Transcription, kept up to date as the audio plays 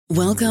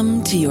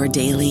Welcome to your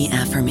daily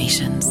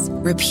affirmations.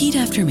 Repeat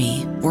after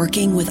me.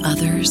 Working with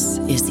others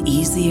is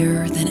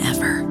easier than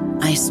ever.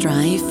 I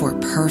strive for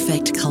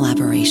perfect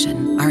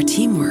collaboration. Our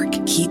teamwork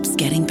keeps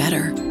getting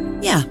better.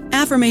 Yeah,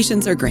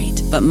 affirmations are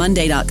great, but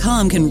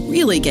Monday.com can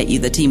really get you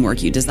the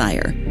teamwork you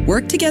desire.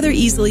 Work together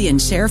easily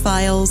and share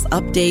files,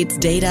 updates,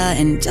 data,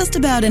 and just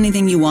about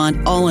anything you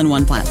want all in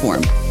one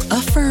platform.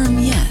 Affirm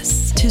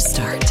yes to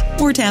start,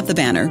 or tap the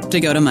banner to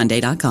go to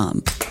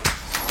Monday.com.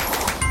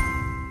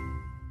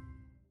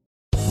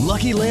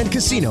 Lucky Land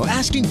Casino,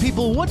 asking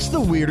people, what's the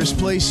weirdest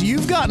place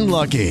you've gotten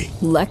lucky?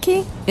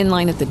 Lucky? In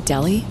line at the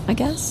deli, I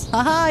guess?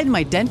 Aha, in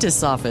my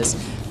dentist's office.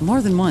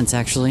 More than once,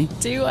 actually.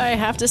 Do I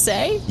have to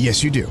say?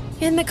 Yes, you do.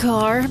 In the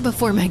car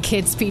before my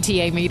kids'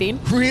 PTA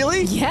meeting.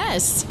 Really?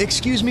 Yes.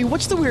 Excuse me,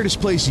 what's the weirdest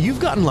place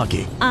you've gotten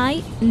lucky?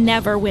 I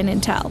never win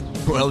and tell.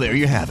 Well, there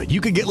you have it. You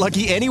can get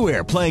lucky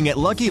anywhere, playing at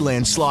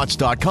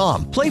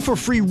LuckyLandSlots.com. Play for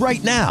free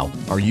right now.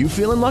 Are you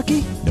feeling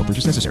lucky? No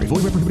purchase necessary.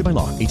 Void where prohibited by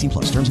law. 18+.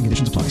 Terms and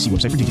conditions apply. See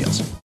website for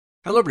details.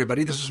 Hello,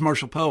 everybody. This is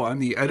Marshall Poe. I'm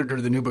the editor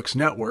of the New Books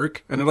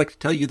Network, and I'd like to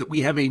tell you that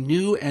we have a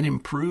new and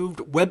improved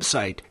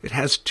website. It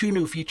has 2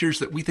 new features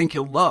that we think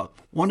you'll love.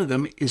 One of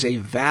them is a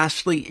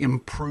vastly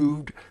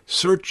improved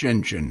search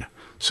engine,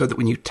 so that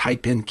when you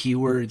type in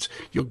keywords,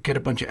 you'll get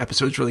a bunch of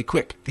episodes really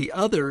quick. The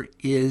other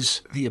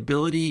is the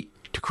ability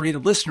to create a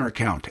listener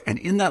account. And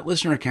in that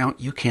listener account,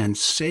 you can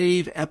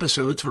save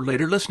episodes for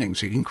later listening.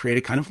 So you can create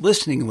a kind of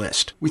listening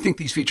list. We think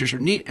these features are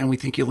neat, and we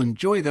think you'll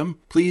enjoy them.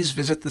 Please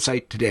visit the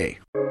site today.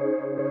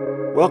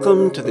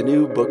 Welcome to the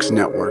New Books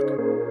Network.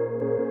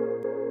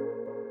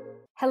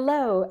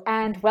 Hello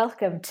and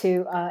welcome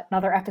to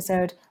another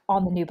episode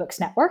on the New Books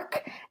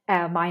Network.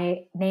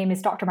 My name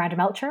is Dr. Miranda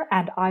Melcher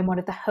and I'm one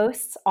of the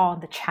hosts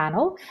on the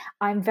channel.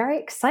 I'm very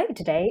excited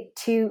today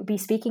to be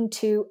speaking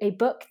to a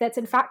book that's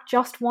in fact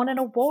just won an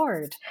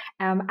award.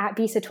 At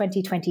BISA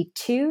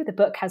 2022, the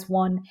book has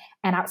won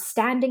an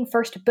Outstanding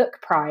First Book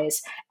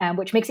Prize,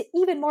 which makes it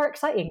even more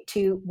exciting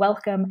to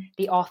welcome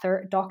the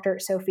author, Dr.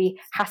 Sophie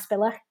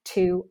Haspila,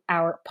 to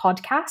our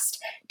podcast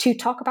to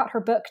talk about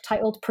her book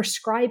titled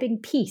Prescribing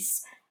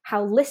Peace: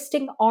 How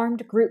Listing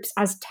Armed Groups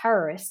as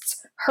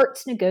Terrorists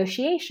Hurts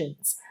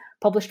Negotiations.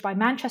 Published by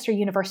Manchester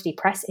University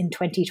Press in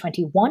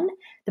 2021,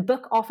 the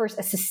book offers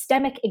a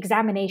systemic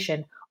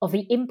examination of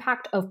the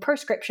impact of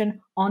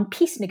proscription on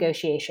peace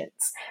negotiations,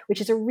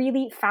 which is a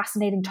really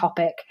fascinating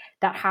topic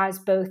that has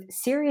both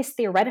serious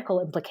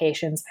theoretical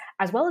implications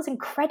as well as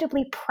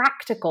incredibly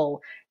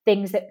practical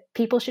things that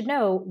people should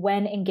know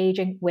when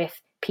engaging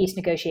with peace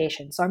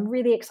negotiations. So I'm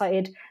really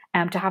excited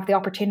to have the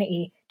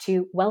opportunity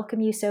to welcome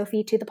you,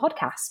 Sophie, to the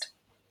podcast.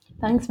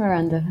 Thanks,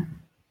 Miranda.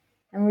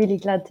 I'm really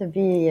glad to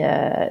be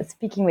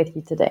speaking with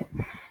you today.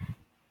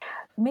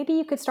 Maybe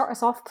you could start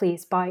us off,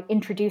 please, by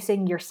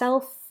introducing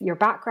yourself, your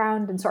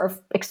background, and sort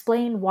of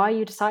explain why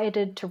you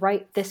decided to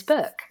write this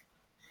book.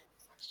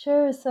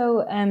 Sure.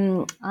 So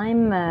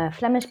I'm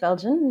Flemish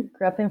Belgian,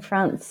 grew up in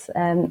France,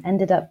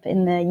 ended up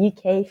in the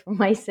UK for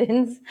my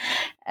sins,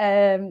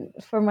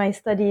 for my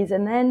studies.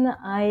 And then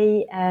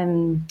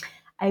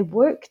I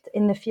worked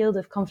in the field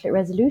of conflict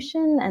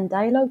resolution and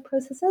dialogue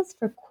processes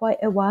for quite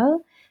a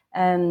while,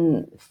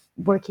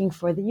 working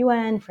for the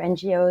UN, for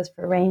NGOs,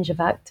 for a range of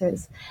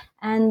actors.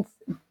 And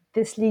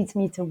this leads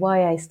me to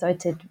why I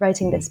started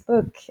writing this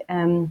book.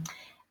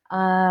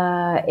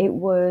 It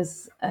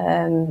was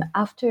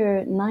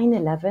after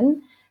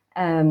 9/11,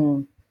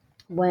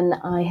 when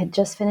I had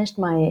just finished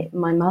my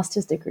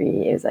master's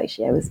degree. It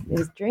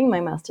was during my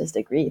master's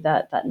degree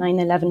that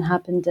 9/11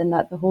 happened, and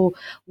that the whole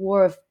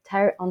war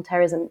on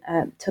terrorism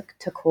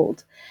took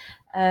hold.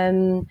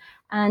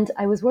 And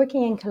I was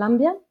working in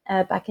Colombia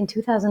back in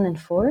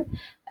 2004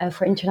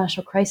 for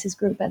International Crisis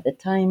Group at the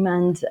time,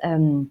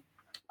 and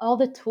all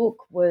the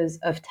talk was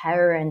of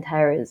terror and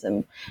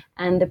terrorism.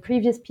 And the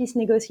previous peace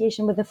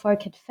negotiation with the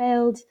FARC had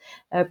failed.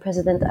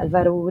 President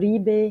Alvaro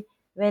Uribe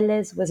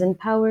Vélez was in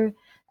power.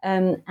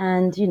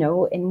 And, you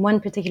know, in one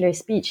particular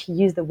speech, he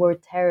used the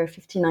word terror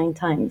 59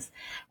 times.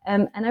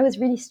 And I was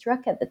really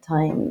struck at the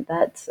time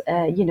that,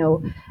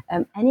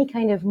 any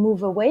kind of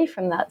move away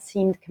from that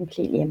seemed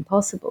completely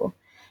impossible.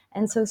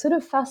 And so sort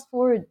of fast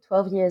forward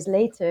 12 years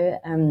later,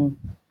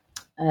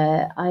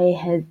 I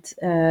had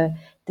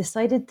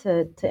decided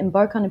to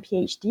embark on a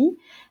PhD.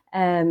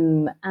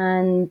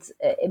 And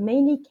it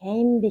mainly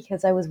came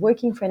because I was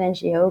working for an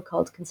NGO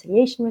called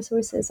Conciliation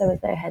Resources. I was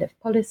their head of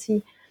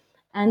policy.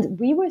 And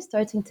we were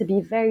starting to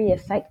be very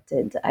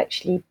affected,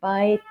 actually,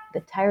 by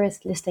the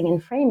terrorist listing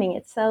and framing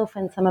itself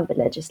and some of the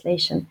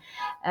legislation.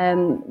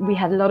 We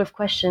had a lot of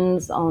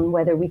questions on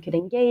whether we could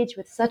engage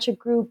with such a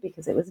group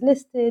because it was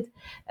listed.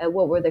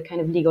 What were the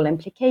kind of legal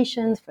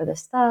implications for the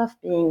staff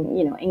being,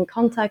 in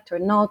contact or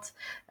not?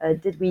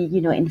 Did we,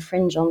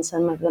 infringe on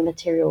some of the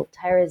material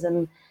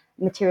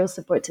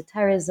support to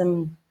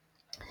terrorism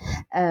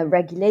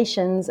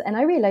regulations? And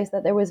I realized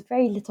that there was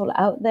very little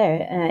out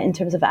there in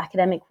terms of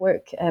academic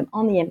work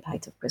on the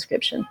impact of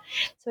prescription.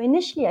 So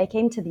initially I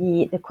came to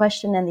the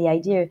question and the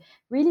idea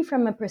really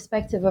from a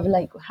perspective of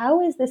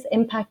how is this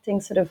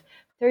impacting sort of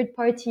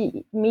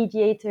third-party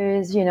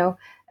mediators,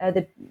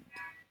 the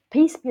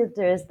peace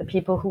builders, the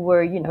people who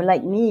were,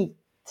 like me,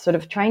 sort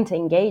of trying to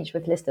engage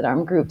with listed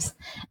armed groups.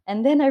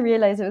 And then I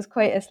realized it was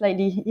quite a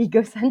slightly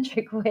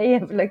egocentric way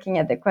of looking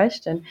at the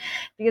question,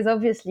 because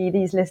obviously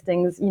these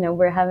listings,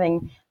 were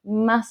having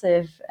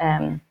massive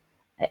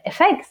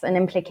effects and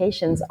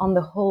implications on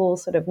the whole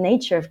sort of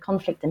nature of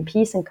conflict and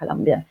peace in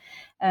Colombia.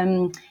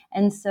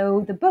 And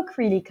so the book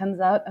really comes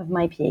out of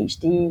my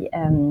PhD.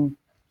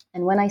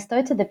 And when I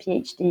started the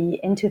PhD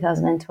in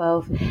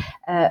 2012,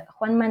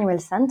 Juan Manuel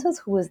Santos,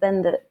 who was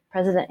then the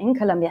president in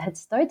Colombia, had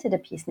started a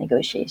peace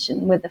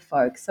negotiation with the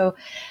FARC. So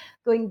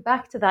going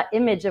back to that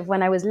image of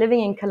when I was living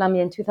in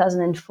Colombia in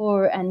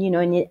 2004, and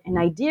an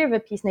idea of a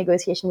peace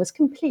negotiation was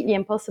completely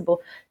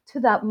impossible,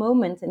 to that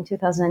moment in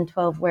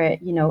 2012 where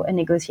a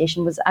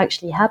negotiation was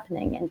actually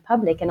happening in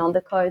public and on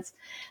the cards,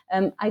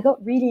 I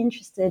got really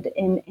interested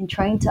in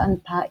trying to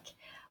unpack,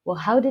 well,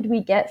 how did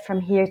we get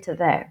from here to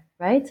there,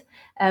 right?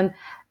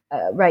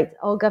 Right,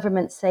 all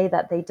governments say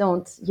that they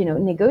don't,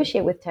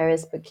 negotiate with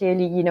terrorists, but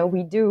clearly,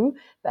 we do.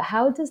 But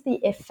how does the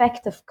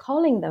effect of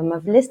calling them,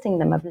 of listing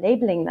them, of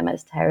labeling them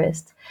as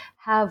terrorists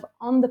have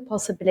on the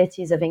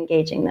possibilities of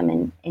engaging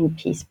them in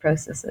peace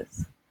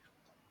processes?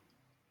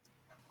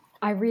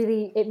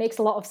 It makes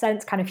a lot of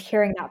sense kind of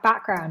hearing that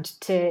background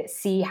to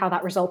see how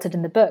that resulted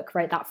in the book,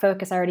 right? That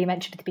focus I already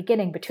mentioned at the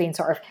beginning between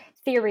sort of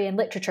theory and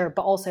literature,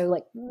 but also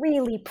like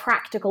really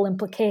practical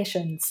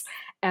implications,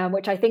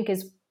 which I think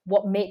is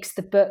what makes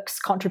the book's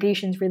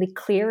contributions really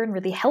clear and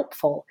really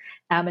helpful,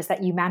 is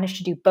that you managed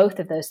to do both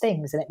of those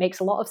things. And it makes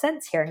a lot of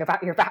sense hearing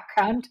about your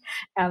background,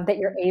 that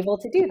you're able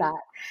to do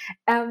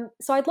that.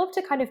 So I'd love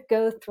to kind of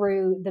go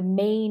through the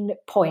main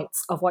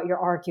points of what you're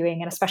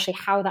arguing, and especially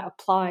how that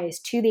applies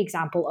to the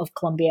example of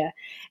Colombia.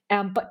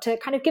 But to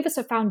kind of give us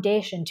a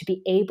foundation to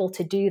be able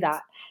to do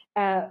that,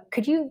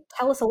 could you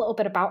tell us a little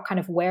bit about kind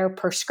of where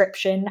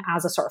prescription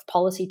as a sort of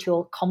policy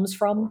tool comes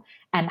from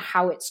and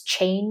how it's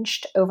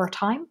changed over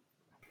time?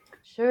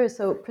 Sure.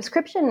 So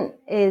prescription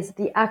is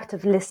the act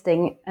of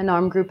listing an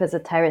armed group as a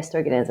terrorist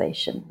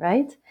organization,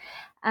 right?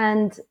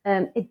 And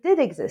it did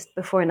exist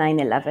before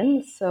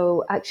 9/11.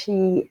 So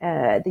actually,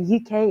 the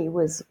UK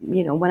was,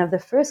 one of the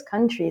first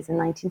countries in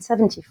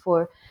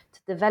 1974 to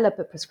develop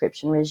a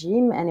prescription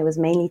regime, and it was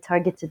mainly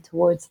targeted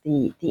towards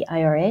the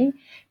IRA.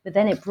 But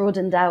then it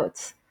broadened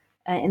out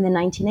in the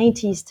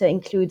 1980s to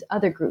include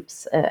other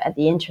groups at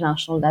the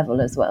international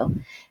level as well.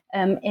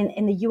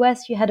 In the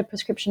US, you had a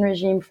prescription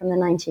regime from the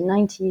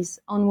 1990s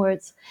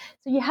onwards.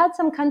 So you had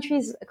some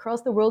countries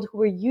across the world who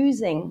were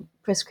using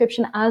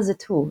prescription as a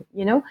tool,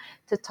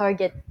 to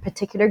target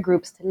particular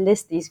groups, to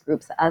list these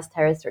groups as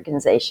terrorist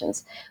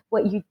organizations.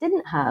 What you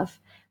didn't have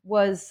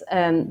was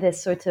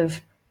this sort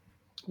of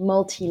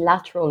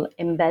multilateral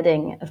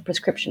embedding of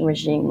prescription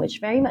regime,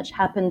 which very much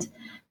happened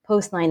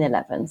post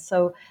 9/11.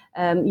 So,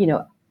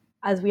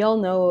 as we all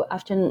know,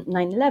 after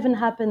 9/11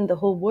 happened, the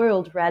whole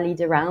world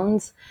rallied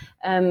around,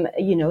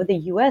 the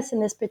US in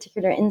this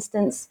particular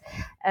instance.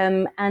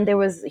 And there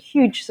was a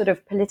huge sort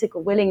of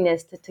political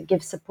willingness to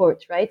give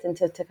support, right? And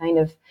to kind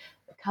of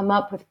come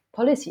up with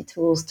policy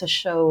tools to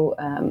show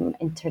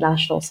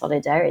international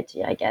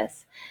solidarity, I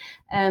guess.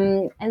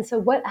 And so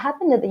what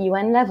happened at the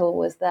UN level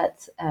was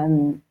that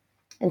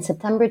in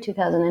September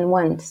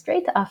 2001,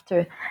 straight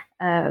after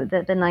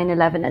the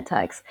 9/11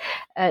 attacks,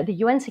 the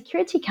UN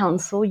Security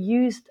Council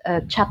used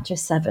Chapter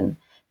 7.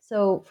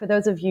 So for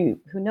those of you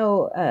who know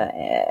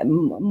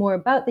more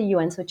about the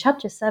UN, so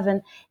Chapter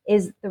 7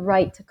 is the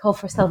right to call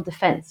for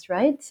self-defense,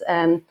 right?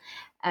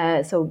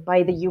 So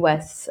by the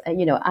US,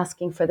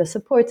 asking for the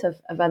support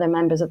of other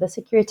members of the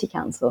Security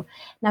Council.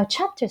 Now,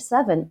 Chapter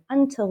 7,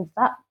 until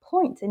that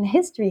point in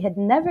history, had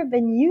never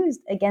been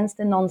used against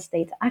a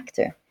non-state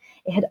actor.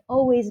 It had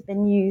always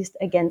been used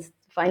against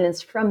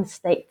violence from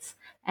states.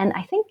 And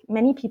I think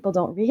many people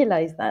don't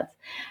realize that.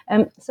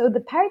 So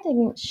the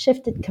paradigm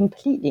shifted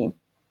completely.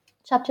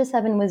 Chapter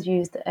 7 was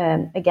used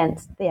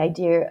against the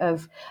idea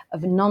of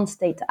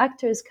non-state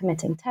actors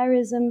committing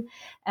terrorism.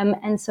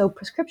 And so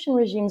prescription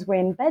regimes were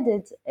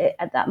embedded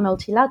at that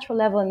multilateral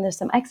level. And there's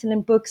some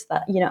excellent books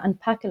that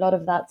unpack a lot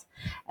of that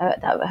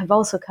have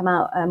also come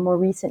out more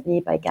recently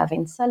by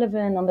Gavin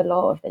Sullivan on the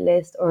law of the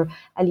list, or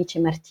Alice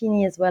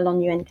Martini as well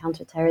on UN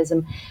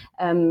counterterrorism,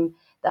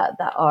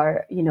 that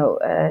are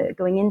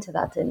going into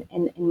that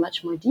in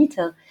much more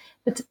detail.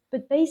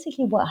 But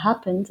basically what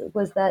happened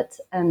was that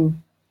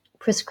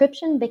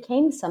prescription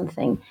became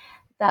something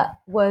that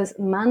was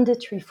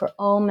mandatory for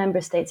all member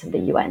states of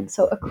the UN.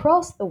 So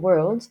across the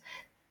world,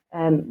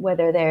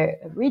 whether they're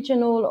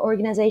regional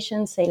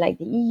organizations, say like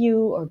the EU,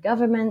 or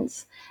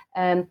governments,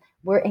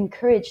 were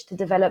encouraged to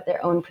develop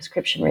their own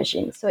prescription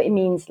regime. So it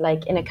means,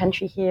 like in a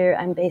country here,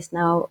 I'm based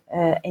now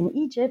in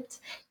Egypt,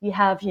 you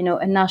have,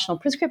 a national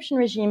prescription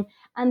regime,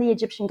 and the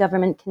Egyptian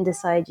government can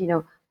decide,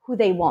 who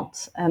they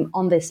want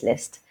on this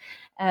list.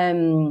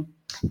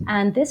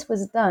 And this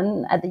was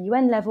done at the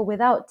UN level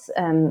without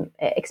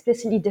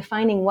explicitly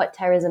defining what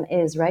terrorism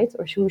is, right?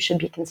 Or who should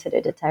be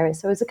considered a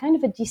terrorist. So it's a kind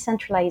of a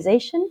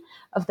decentralization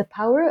of the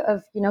power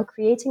of,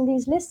 creating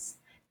these lists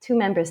 2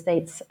 member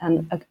states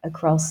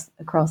across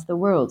the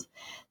world.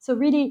 So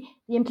really,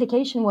 the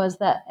implication was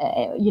that,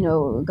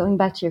 going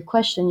back to your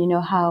question,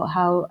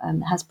 how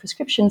has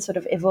prescription sort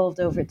of evolved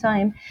over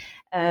time?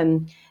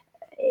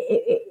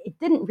 It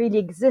didn't really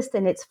exist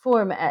in its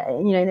form,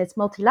 in its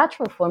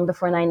multilateral form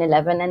before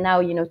 9/11. And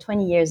now,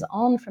 20 years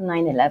on from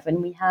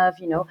 9/11, we have,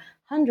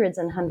 hundreds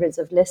and hundreds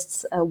of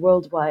lists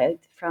worldwide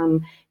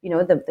from,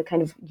 the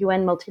kind of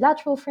UN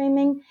multilateral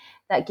framing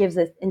that gives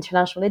it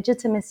international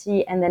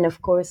legitimacy. And then,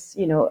 of course,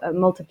 a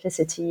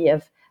multiplicity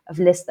of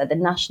lists at the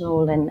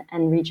national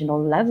and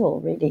regional level,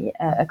 really,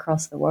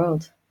 across the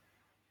world.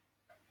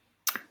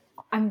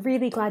 I'm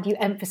really glad you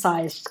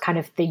emphasized kind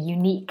of the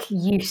unique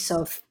use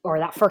of, or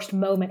that first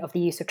moment of the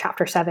use of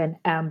Chapter 7,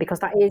 because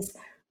that is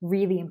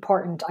really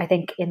important, I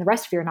think, in the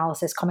rest of your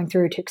analysis coming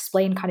through to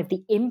explain kind of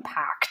the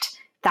impact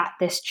that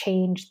this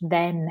change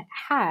then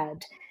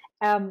had.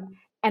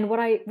 And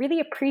what I really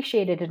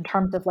appreciated in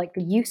terms of like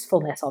the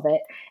usefulness of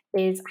it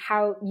is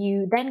how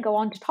you then go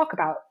on to talk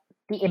about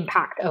the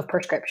impact of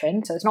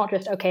prescription. So it's not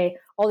just, okay,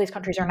 all these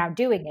countries are now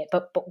doing it,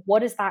 but what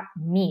does that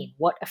mean?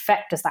 What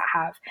effect does that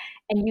have?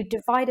 And you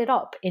divide it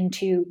up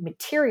into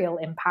material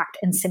impact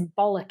and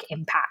symbolic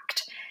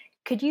impact.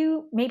 Could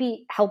you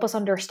maybe help us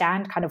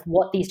understand kind of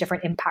what these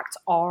different impacts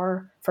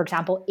are, for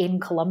example, in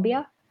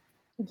Colombia?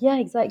 Yeah,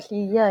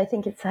 exactly. Yeah, I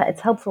think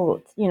it's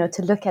helpful,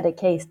 to look at a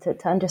case to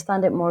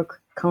understand it more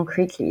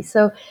concretely.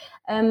 So,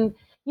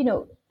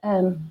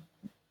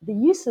 the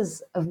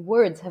uses of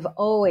words have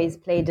always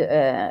played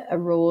a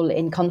role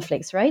in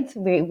conflicts, right?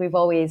 We've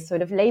always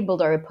sort of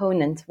labeled our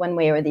opponent one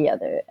way or the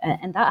other,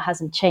 and that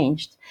hasn't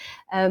changed.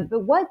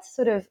 But what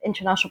sort of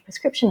international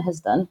prescription has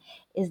done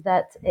is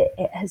that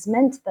it has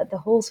meant that the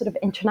whole sort of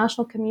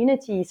international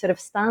community sort of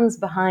stands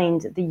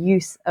behind the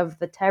use of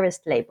the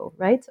terrorist label,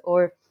 right?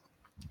 Or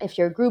if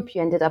you're a group,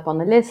 you ended up on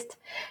the list,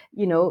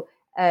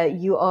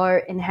 you are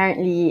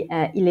inherently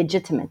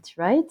illegitimate,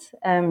 right?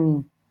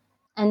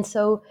 And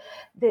so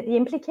the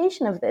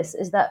implication of this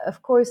is that,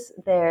 of course,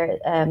 there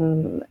are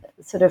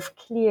sort of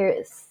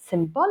clear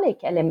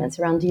symbolic elements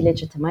around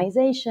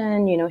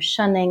delegitimization,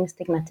 shunning,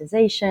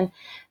 stigmatization.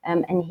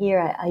 And here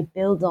I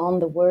build on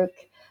the work,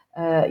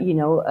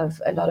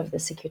 of a lot of the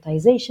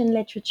securitization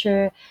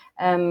literature,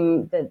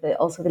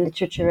 also the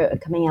literature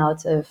coming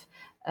out of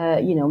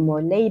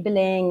more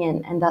labeling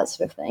and that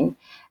sort of thing.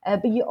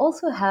 But you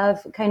also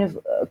have kind of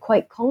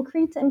quite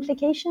concrete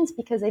implications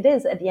because it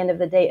is, at the end of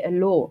the day, a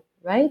law,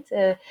 right?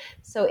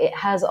 So it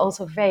has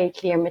also very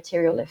clear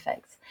material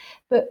effects.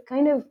 But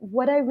kind of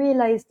what I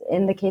realized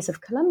in the case of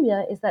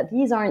Colombia is that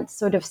these aren't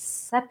sort of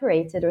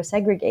separated or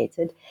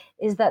segregated,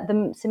 is that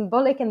the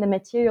symbolic and the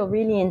material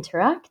really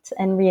interact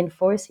and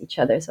reinforce each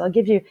other. So I'll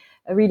give you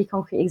a really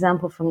concrete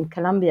example from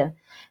Colombia.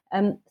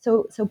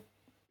 So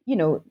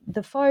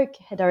the FARC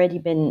had already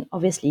been,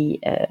 obviously,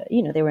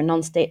 they were a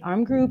non-state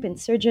armed group,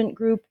 insurgent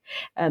group.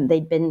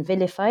 They'd been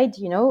vilified,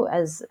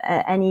 as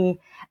any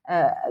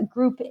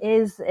group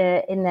is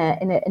in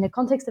a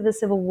context of a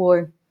civil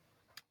war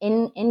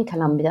in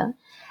Colombia.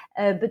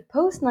 But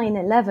post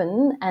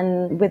 9/11,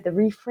 and with the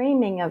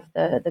reframing of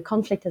the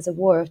conflict as a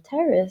war of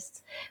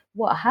terrorists,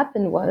 what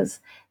happened was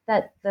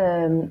that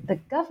the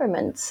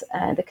government,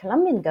 the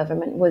Colombian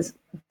government, was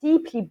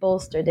deeply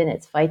bolstered in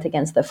its fight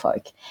against the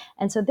FARC.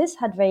 And so this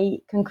had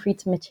very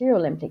concrete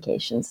material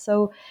implications.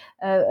 So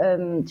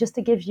just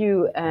to give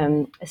you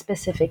a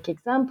specific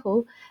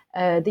example,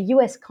 the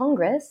US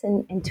Congress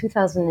in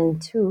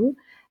 2002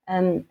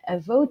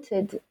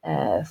 voted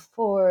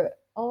for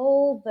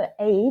all the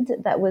aid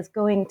that was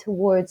going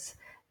towards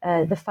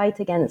the fight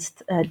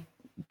against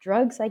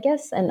drugs, I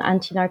guess, and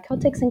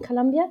anti-narcotics in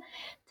Colombia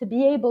to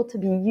be able to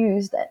be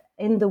used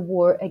in the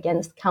war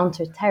against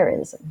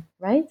counterterrorism,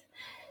 right?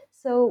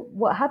 So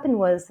what happened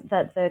was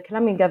that the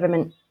Colombian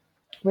government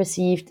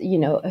received,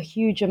 a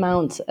huge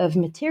amount of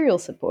material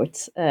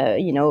support,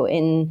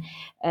 in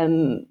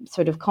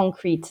sort of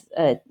concrete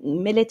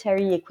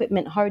military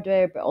equipment,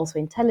 hardware, but also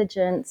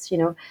intelligence,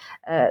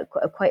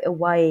 quite a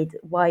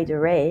wide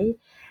array.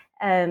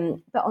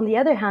 But on the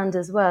other hand,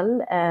 as well,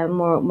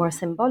 more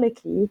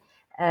symbolically,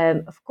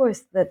 of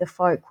course, the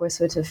FARC were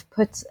sort of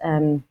put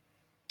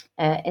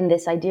in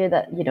this idea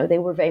that they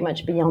were very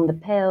much beyond the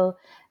pale,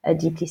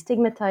 deeply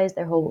stigmatized.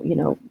 Their whole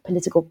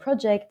political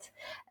project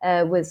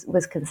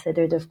was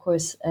considered, of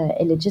course,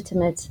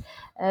 illegitimate,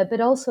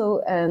 but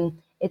also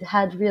it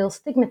had real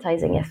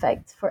stigmatizing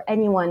effects for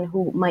anyone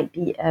who might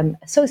be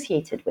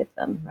associated with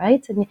them,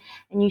 right? And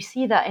you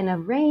see that in a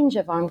range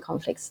of armed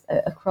conflicts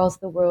across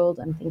the world.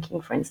 I'm thinking,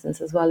 for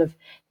instance, as well of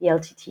the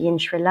LTT in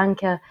Sri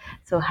Lanka.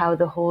 So how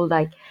the whole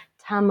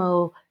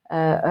Tamil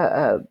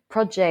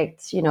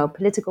project,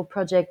 political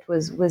project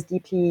was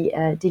deeply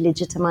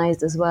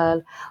delegitimized as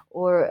well.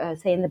 Or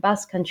say in the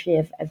Basque Country,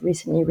 I've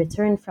recently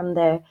returned from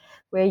there,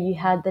 where you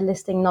had the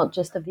listing not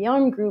just of the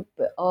armed group,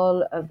 but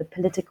all of the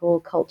political,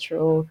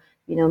 cultural,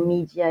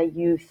 media,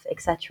 youth,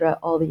 etc.,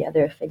 all the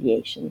other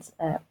affiliations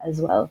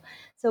as well.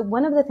 So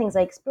one of the things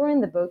I explore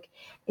in the book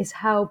is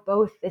how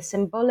both the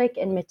symbolic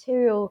and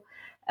material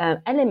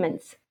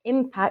elements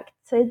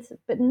impacted,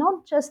 but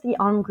not just the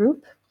armed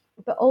group,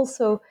 but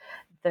also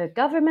the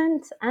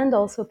government and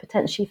also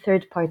potentially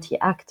third-party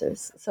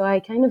actors. So I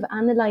kind of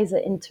analyze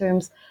it in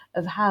terms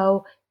of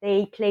how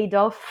they played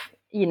off,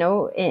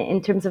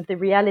 in terms of the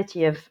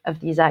reality of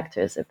these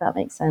actors, if that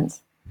makes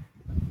sense.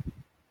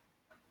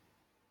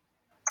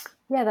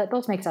 Yeah, that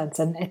does make sense.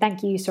 And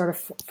thank you sort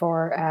of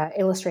for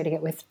illustrating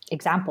it with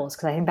examples,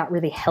 because I think that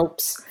really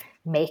helps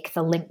make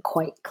the link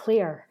quite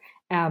clear.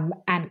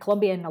 And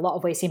Colombia, in a lot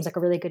of ways, seems like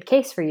a really good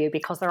case for you,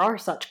 because there are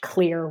such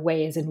clear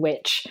ways in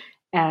which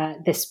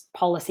this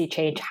policy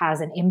change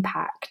has an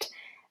impact.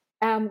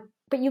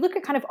 But you look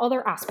at kind of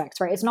other aspects,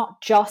 right? It's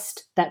not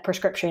just that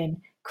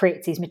prescription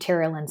creates these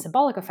material and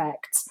symbolic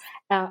effects.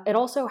 It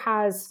also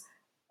has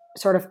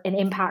sort of an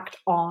impact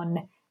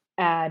on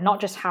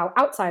not just how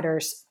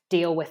outsiders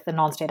deal with the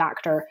non-state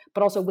actor,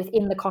 but also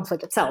within the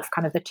conflict itself,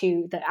 kind of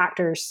the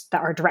actors that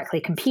are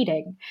directly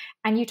competing.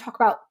 And you talk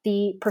about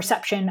the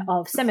perception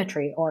of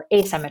symmetry or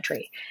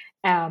asymmetry,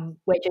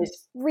 which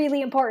is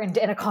really important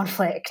in a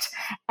conflict.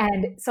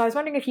 And so I was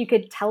wondering if you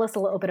could tell us a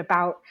little bit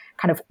about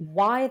kind of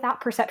why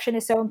that perception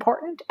is so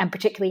important, and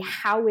particularly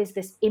how is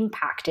this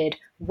impacted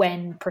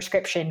when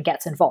prescription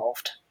gets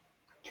involved?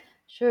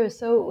 Sure.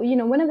 So,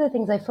 one of the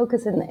things I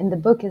focus in the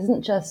book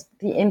isn't just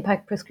the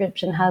impact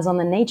prescription has on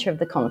the nature of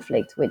the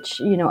conflict,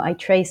 which, I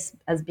trace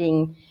as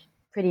being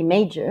pretty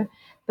major,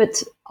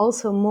 but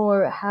also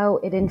more how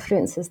it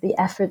influences the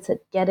efforts at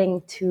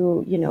getting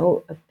to,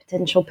 a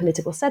potential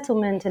political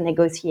settlement and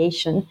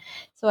negotiation.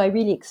 So I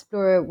really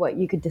explore what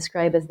you could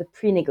describe as the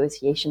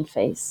pre-negotiation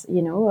phase,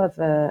 of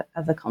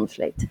a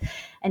conflict.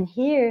 And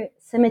here,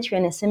 symmetry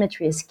and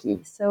asymmetry is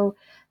key. So,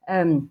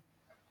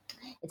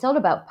 it's all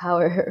about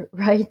power,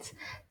 right?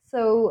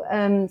 So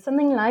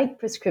something like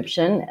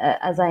prescription,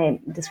 as I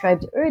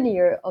described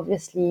earlier,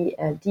 obviously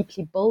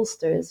deeply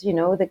bolsters,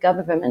 the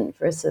government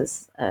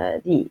versus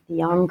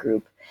the armed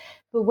group.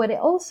 But what it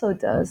also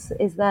does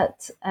is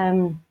that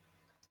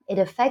it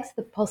affects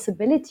the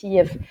possibility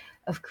of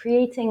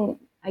creating,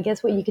 I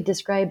guess, what you could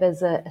describe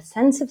as a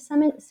sense of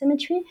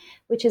symmetry,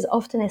 which is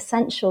often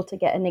essential to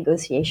get a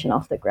negotiation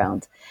off the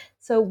ground.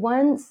 So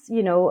once,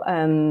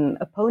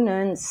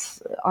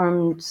 opponents,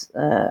 armed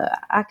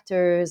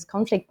actors,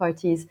 conflict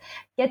parties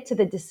get to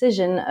the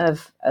decision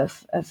of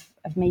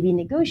maybe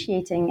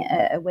negotiating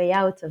a way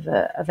out of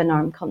an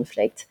armed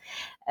conflict,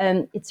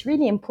 it's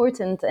really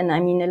important, and I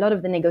mean, a lot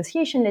of the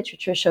negotiation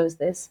literature shows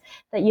this,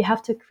 that you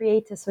have to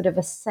create a sort of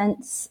a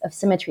sense of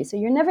symmetry. So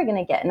you're never going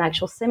to get an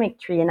actual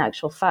symmetry in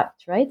actual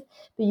fact, right?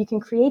 But you can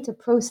create a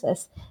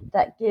process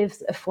that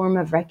gives a form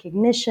of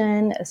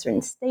recognition, a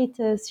certain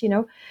status,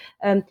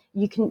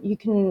 you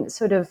can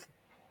sort of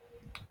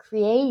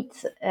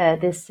create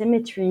this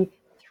symmetry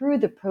through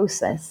the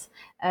process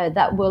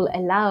that will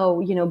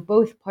allow,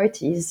 both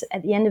parties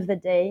at the end of the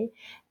day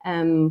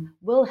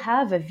will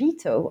have a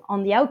veto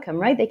on the outcome,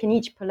 right? They can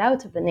each pull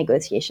out of the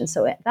negotiation.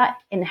 So that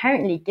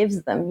inherently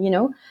gives them,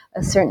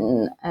 a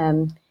certain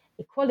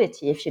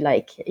equality, if you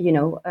like,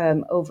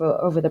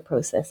 over the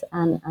process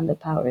and the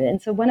power.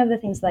 And so one of the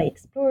things that I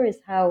explore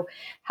is how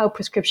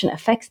prescription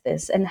affects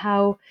this, and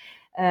how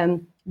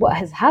what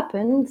has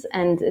happened,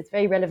 and it's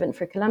very relevant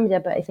for Colombia,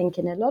 but I think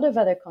in a lot of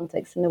other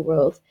contexts in the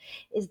world,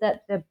 is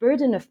that the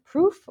burden of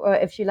proof, or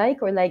if you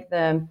like, or like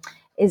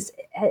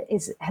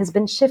has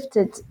been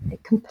shifted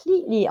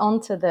completely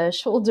onto the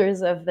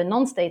shoulders of the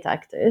non-state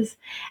actors.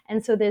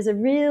 And so there's a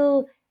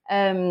real,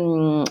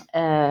 that's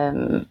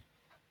the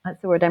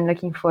word I'm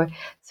looking for,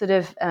 sort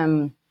of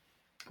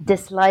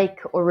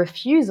dislike or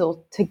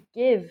refusal to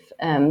give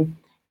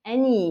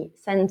any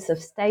sense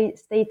of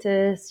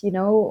status,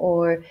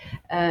 or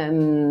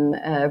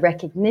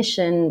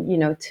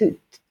recognition,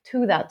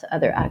 to that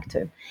other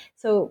actor.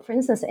 So, for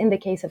instance, in the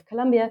case of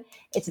Colombia,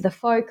 it's the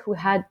FARC who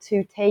had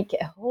to take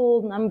a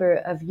whole number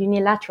of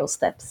unilateral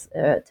steps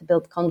to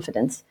build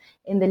confidence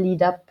in the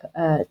lead up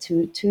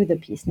to the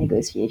peace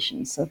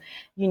negotiations. So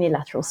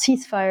unilateral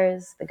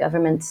ceasefires, the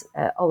government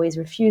always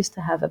refused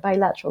to have a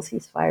bilateral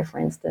ceasefire, for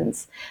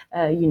instance,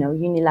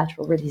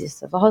 unilateral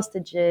releases of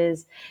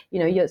hostages,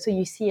 so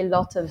you see a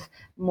lot of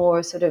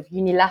more sort of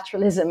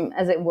unilateralism,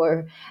 as it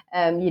were,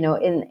 in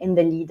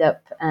the lead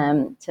up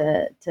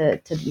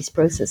to these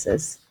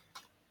processes.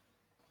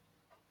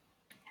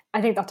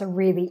 I think that's a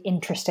really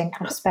interesting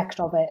aspect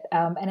of it.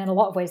 And in a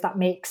lot of ways that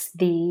makes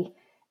the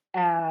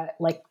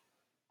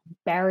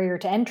barrier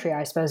to entry,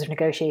 I suppose, of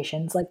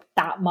negotiations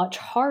that much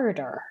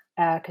harder,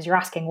 because you're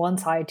asking one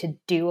side to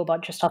do a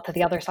bunch of stuff that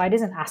the other side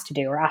isn't asked to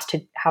do, or asked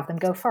to have them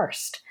go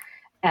first.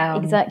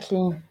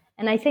 Exactly.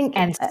 And I think,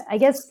 I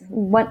guess,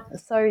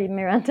 sorry,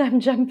 Miranda, I'm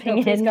jumping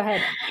in. Please go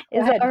ahead.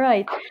 Is that all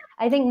right?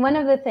 I think one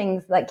of the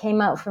things that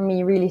came out for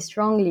me really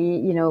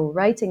strongly,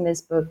 writing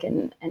this book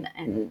and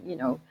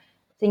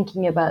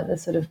thinking about the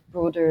sort of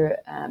broader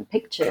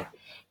picture,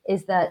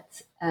 is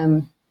that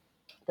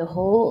the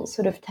whole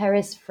sort of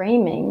terrorist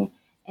framing,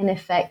 in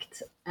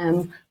effect,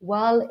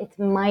 while it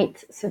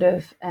might sort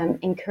of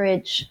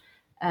encourage,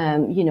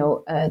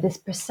 this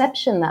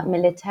perception that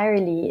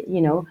militarily,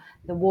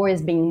 the war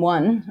is being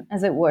won,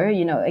 as it were,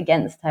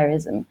 against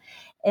terrorism,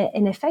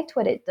 in effect,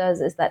 what it does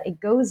is that it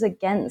goes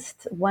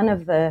against one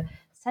of the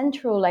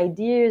central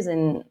ideas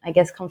in, I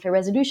guess, conflict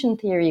resolution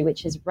theory,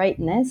 which is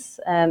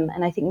rightness.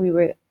 And I think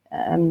we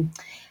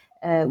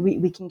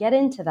can get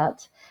into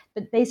that.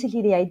 But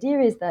basically, the idea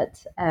is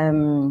that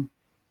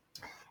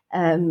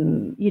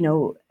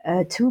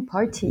two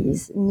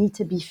parties need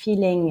to be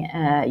feeling,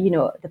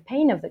 the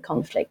pain of the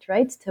conflict,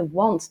 right? To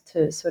want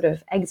to sort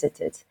of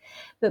exit it.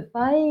 But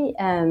by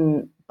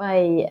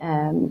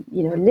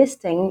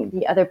listing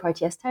the other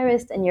party as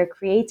terrorist, and you're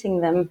creating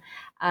them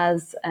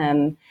as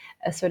a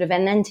sort of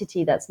an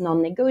entity that's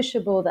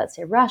non-negotiable, that's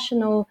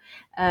irrational,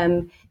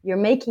 you're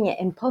making it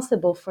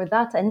impossible for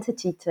that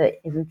entity to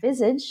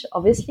envisage,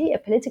 obviously, a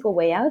political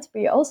way out,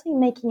 but you're also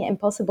making it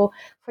impossible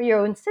for your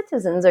own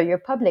citizens or your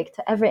public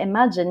to ever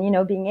imagine,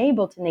 being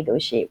able to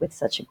negotiate with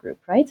such a group,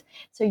 right?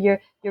 So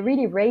you're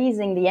really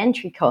raising the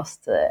entry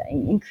cost,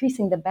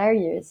 increasing the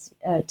barriers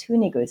to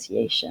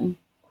negotiation.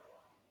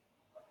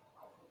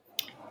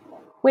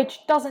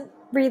 Which doesn't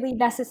really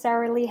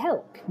necessarily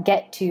help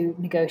get to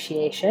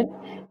negotiation.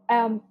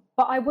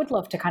 But I would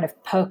love to kind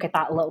of poke at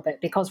that a little bit,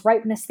 because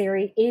ripeness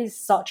theory is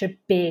such a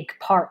big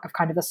part of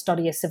kind of the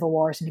study of civil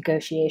wars and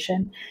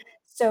negotiation.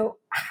 So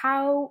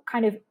how,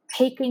 kind of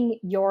taking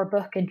your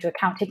book into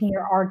account, taking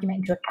your argument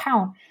into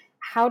account,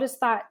 how does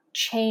that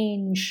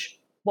change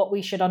what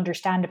we should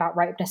understand about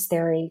ripeness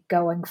theory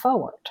going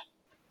forward?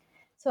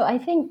 So I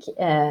think,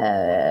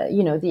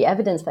 the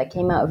evidence that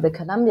came out of the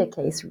Colombia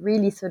case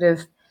really sort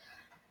of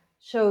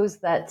shows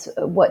that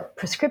what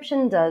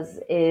prescription does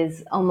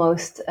is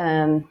almost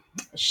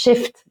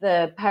shift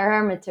the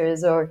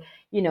parameters, or,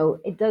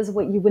 it does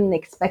what you wouldn't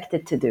expect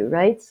it to do,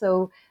 right?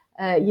 So,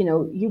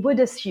 you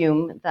would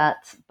assume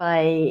that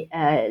by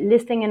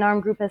listing an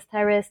armed group as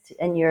terrorist,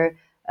 and you're,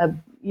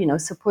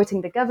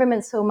 supporting the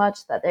government so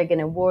much that they're going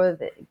to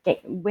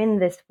win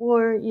this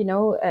war,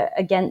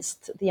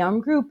 against the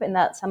armed group, and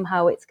that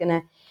somehow it's going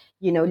to,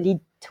 lead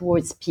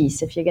towards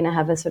peace, if you're going to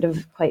have a sort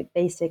of quite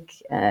basic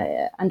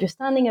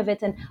understanding of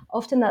it. And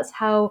often that's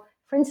how,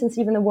 for instance,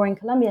 even the war in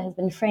Colombia has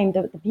been framed,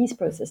 the peace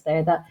process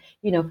there, that,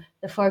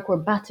 the FARC were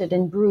battered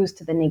and bruised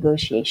to the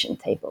negotiation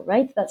table,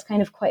 right? That's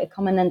kind of quite a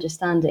common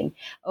understanding.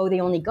 Oh,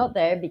 they only got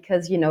there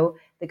because,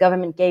 the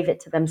government gave it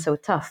to them so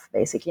tough,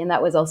 basically. And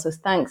that was also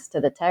thanks to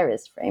the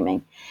terrorist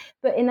framing.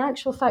 But in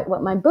actual fact,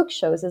 what my book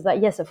shows is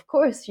that, yes, of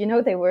course,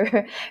 they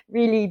were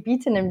really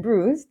beaten and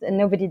bruised, and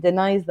nobody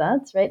denies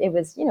that, right? It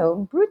was,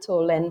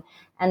 brutal, and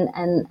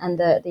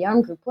the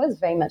armed group was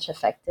very much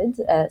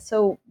affected.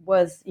 So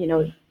was,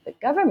 the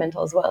government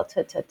as well,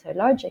 to a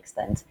large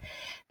extent.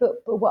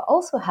 But what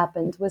also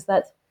happened was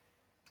that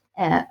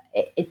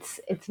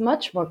it's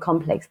much more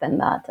complex than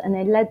that, and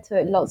it led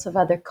to lots of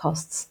other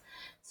costs.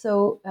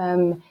 So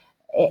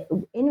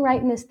in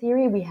ripeness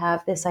theory, we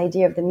have this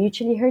idea of the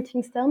mutually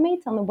hurting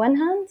stalemate on the one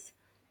hand,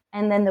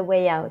 and then the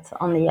way out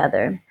on the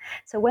other.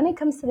 So when it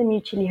comes to the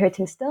mutually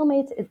hurting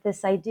stalemate, it's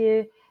this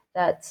idea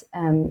that,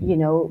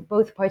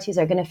 both parties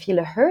are going to feel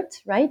a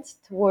hurt, right,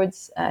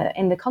 towards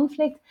in the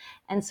conflict,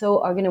 and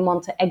so are going to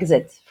want to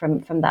exit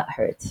from that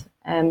hurt,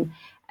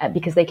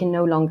 because they can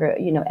no longer,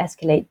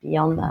 escalate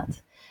beyond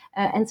that.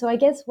 And so I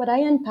guess what I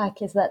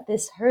unpack is that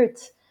this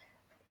hurt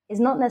is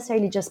not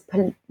necessarily just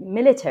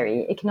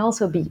military, it can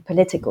also be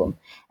political.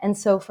 And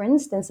so, for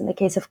instance, in the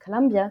case of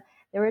Colombia,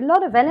 there were a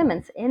lot of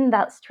elements in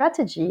that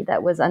strategy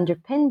that was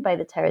underpinned by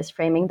the terrorist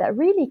framing that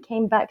really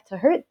came back to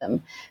hurt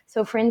them.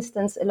 So, for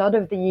instance, a lot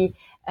of the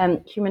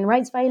human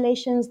rights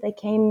violations, they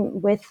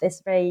came with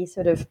this very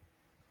sort of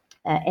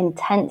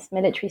intense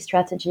military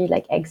strategy,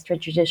 like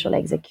extrajudicial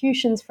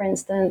executions, for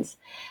instance,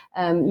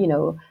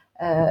 ended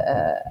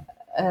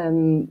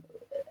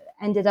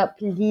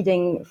up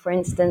leading, for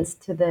instance,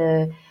 to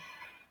the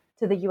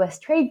U.S.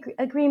 trade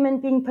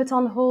agreement being put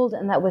on hold,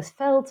 and that was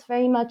felt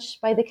very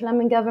much by the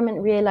Colombian government,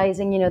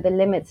 realizing, the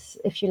limits,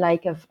 if you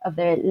like, of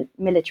their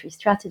military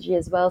strategy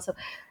as well. So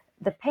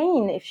the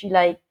pain, if you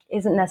like,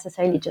 isn't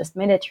necessarily just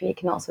military, it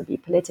can also be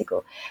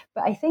political.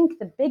 But I think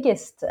the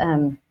biggest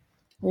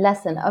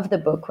lesson of the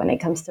book when it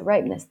comes to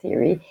ripeness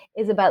theory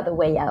is about the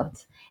way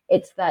out.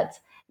 It's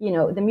that,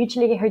 the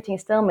mutually hurting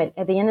stalemate,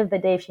 at the end of the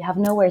day, if you have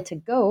nowhere to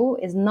go,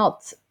 is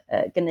not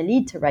going to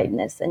lead to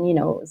ripeness. And,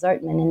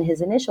 Zartman in his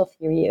initial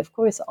theory, of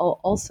course,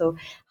 also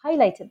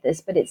highlighted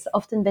this, but it's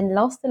often been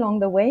lost along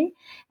the way.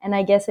 And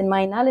I guess in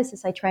my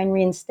analysis, I try and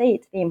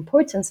reinstate the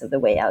importance of the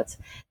way out.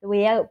 The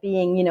way out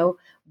being,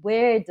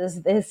 where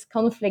does this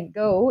conflict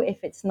go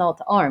if it's not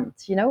armed?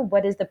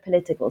 What is the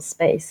political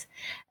space?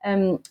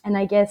 And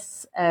I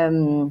guess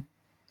the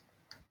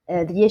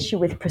issue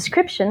with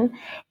prescription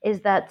is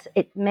that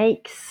it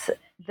makes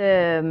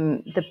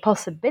the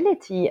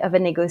possibility of a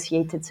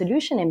negotiated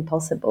solution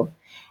impossible.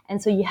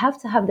 And so you have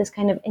to have this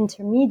kind of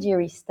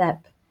intermediary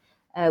step,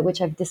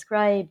 which I've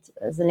described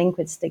as a link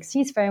with stick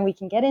ceasefire, and we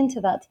can get into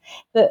that.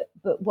 But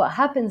what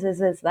happens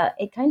is that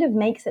it kind of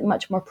makes it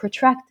much more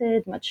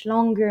protracted, much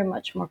longer,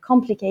 much more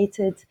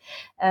complicated,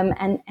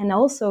 and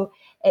also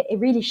it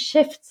really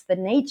shifts the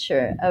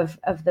nature of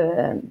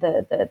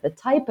the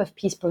type of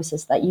peace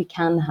process that you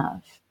can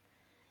have.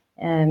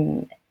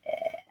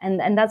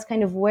 And that's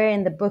kind of where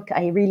in the book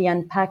I really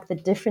unpack the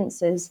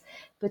differences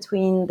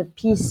between the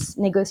peace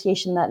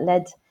negotiation that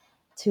led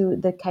to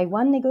the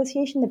Kaiwan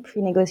negotiation, the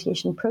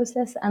pre-negotiation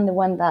process, and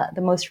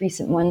the most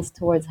recent ones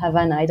towards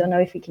Havana. I don't know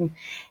if we can,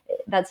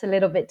 that's a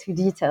little bit too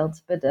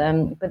detailed, but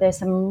there's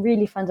some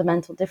really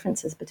fundamental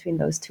differences between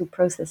those two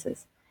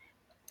processes.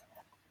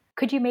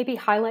 Could you maybe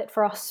highlight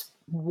for us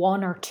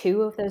one or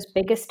two of those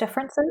biggest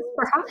differences,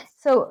 perhaps?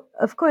 So,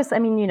 of course, I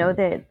mean,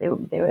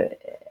 they were,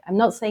 I'm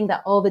not saying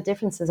that all the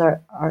differences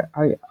are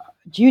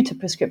due to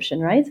prescription,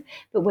 right?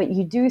 But what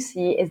you do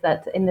see is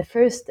that in the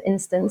first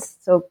instance,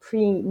 so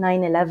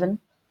pre-9/11,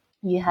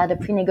 you had a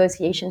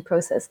pre-negotiation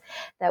process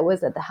that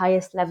was at the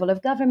highest level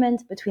of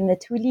government between the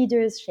two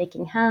leaders,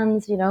 shaking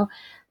hands,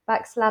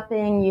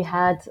 backslapping. You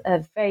had a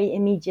very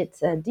immediate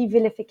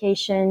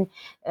devilification.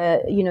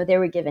 They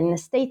were given a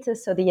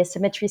status. So the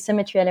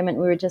symmetry element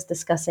we were just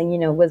discussing,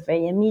 was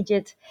very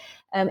immediate.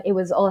 It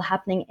was all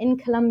happening in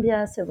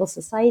Colombia. Civil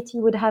society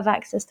would have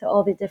access to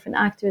all the different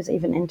actors,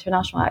 even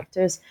international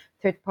actors,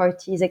 third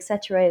parties,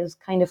 etc. It was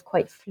kind of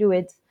quite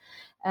fluid.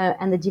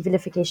 And the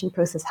devilification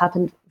process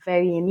happened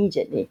very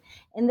immediately.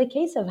 In the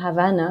case of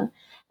Havana,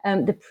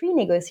 the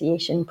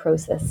pre-negotiation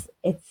process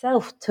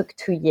itself took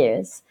 2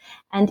 years.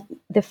 And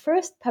the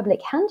first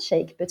public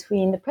handshake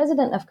between the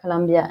president of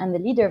Colombia and the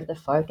leader of the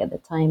FARC at the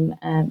time,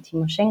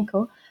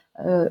 Timoshenko,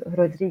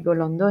 Rodrigo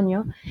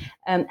Londoño,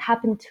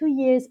 happened 2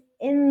 years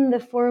in the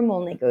formal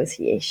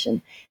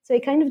negotiation. So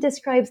it kind of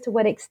describes to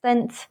what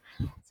extent,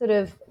 sort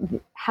of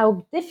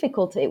how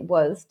difficult it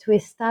was to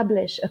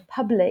establish a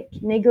public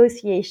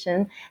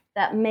negotiation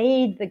that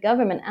made the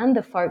government and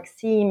the FARC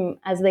seem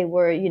as they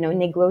were,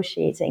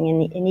 negotiating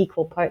in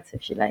equal parts,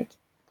 if you like,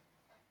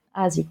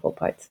 as equal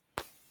parts.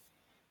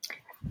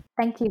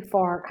 Thank you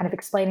for kind of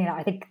explaining that.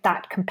 I think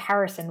that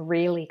comparison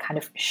really kind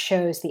of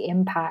shows the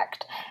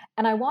impact.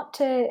 And I want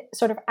to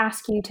sort of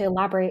ask you to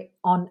elaborate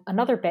on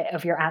another bit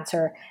of your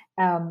answer,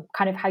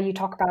 kind of how you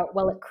talk about,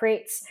 well,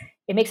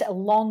 it makes it a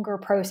longer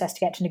process to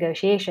get to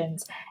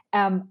negotiations.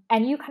 And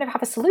you kind of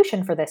have a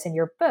solution for this in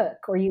your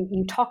book, or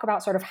you talk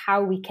about sort of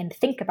how we can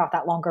think about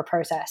that longer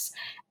process.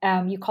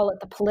 You call it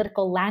the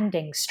political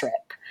landing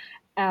strip.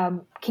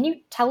 Can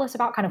you tell us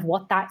about kind of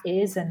what that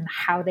is and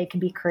how they can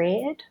be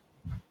created?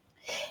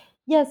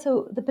 Yeah,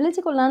 so the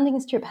political landing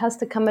strip has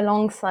to come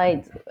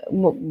alongside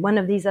one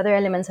of these other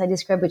elements I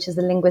described, which is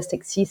the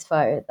linguistic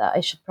ceasefire, that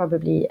I should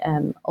probably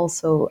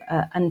also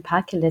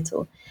unpack a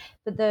little.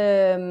 But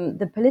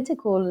the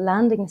political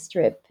landing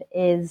strip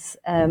is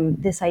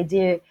this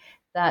idea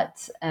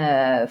that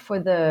for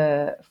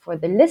the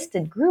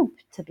listed group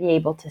to be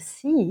able to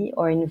see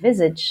or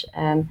envisage,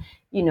 an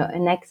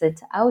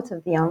exit out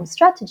of the armed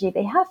strategy,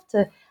 they have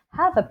to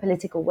have a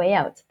political way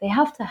out. They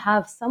have to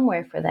have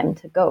somewhere for them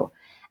to go.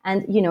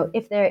 And,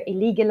 if they're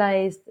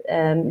illegalized,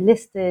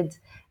 listed,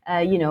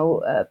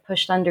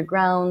 pushed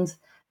underground,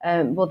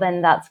 well,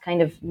 then that's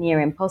kind of near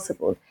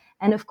impossible.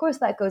 And of course,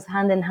 that goes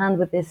hand in hand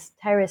with this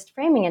terrorist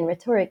framing and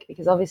rhetoric,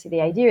 because obviously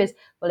the idea is,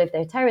 well, if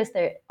they're terrorists,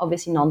 they're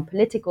obviously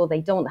non-political. They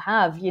don't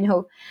have,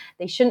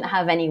 they shouldn't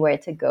have anywhere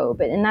to go.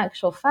 But in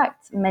actual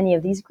fact, many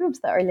of these groups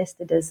that are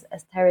listed as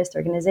terrorist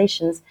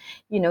organizations,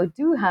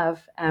 do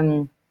have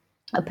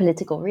a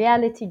political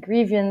reality,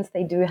 grievance.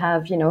 They do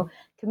have,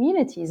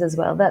 communities as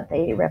well that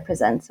they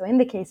represent. So in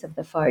the case of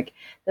the FARC,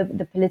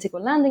 the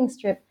political landing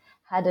strip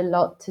had a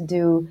lot to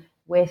do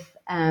with,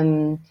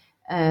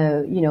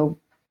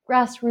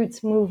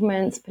 grassroots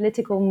movements,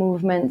 political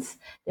movements.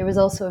 There was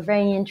also a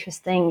very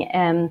interesting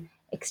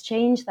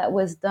exchange that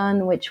was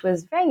done, which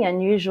was very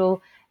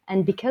unusual,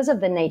 and because of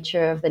the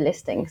nature of the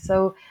listing.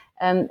 So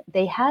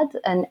they had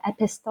an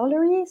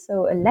epistolary,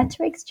 so a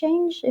letter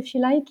exchange, if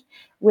you like,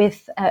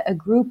 with a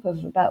group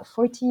of about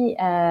 40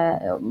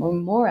 or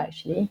more,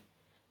 actually,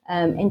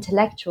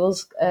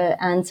 intellectuals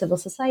and civil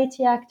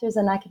society actors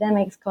and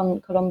academics,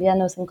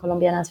 Colombianos and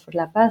Colombianas for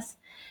la Paz.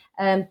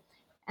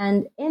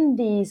 And in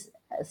these,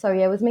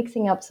 sorry, I was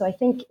mixing up. So I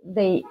think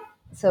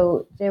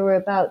there were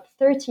about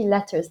 30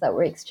 letters that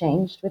were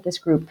exchanged with this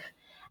group.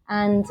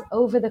 And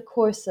over the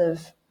course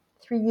of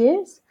 3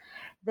 years,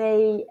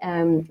 they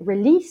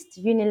released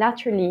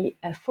unilaterally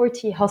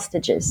 40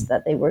 hostages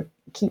that they were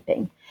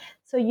keeping.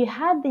 So you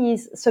had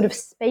these sort of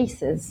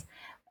spaces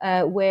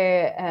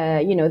where,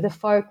 the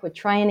FARC would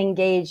try and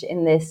engage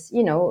in this,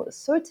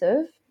 sort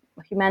of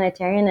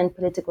humanitarian and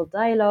political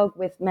dialogue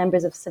with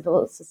members of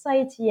civil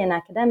society and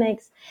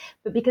academics.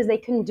 But because they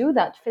couldn't do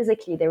that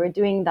physically, they were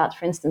doing that,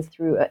 for instance,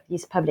 through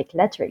these public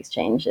letter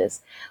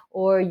exchanges.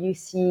 Or you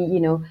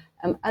see,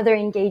 other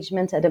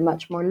engagement at a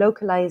much more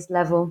localized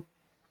level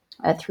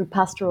through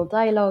pastoral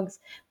dialogues,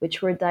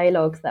 which were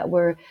dialogues that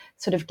were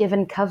sort of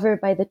given cover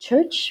by the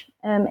church,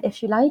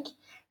 if you like.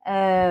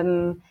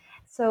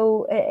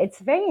 So it's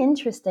very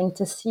interesting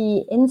to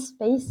see in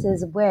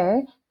spaces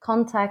where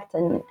contact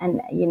and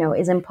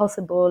is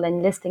impossible,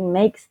 and listing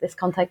makes this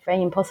contact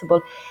very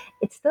impossible.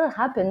 It still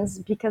happens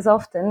because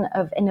often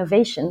of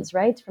innovations,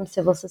 right, from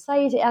civil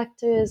society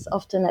actors,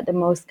 often at the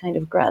most kind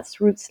of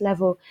grassroots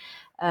level,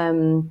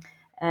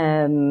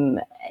 throughout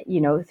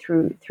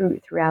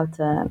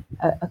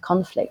a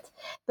conflict.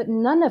 But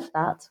none of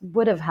that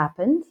would have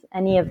happened,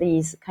 any of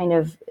these kind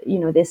of,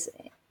 this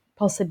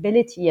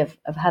possibility of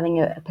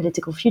having a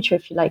political future,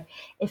 if you like,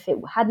 if it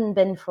hadn't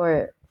been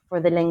for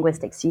the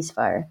linguistic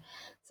ceasefire.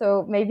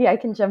 So maybe I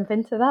can jump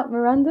into that,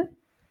 Miranda?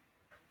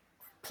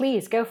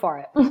 Please, go for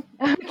it.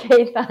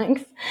 Okay,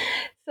 thanks.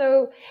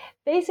 So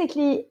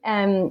basically,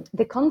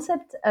 the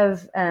concept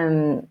of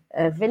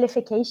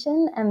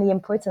vilification and the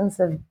importance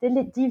of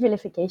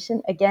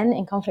devilification, again,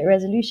 in conflict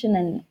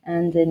resolution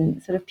and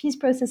in sort of peace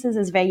processes,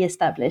 is very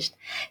established.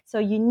 So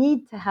you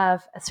need to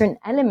have a certain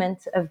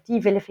element of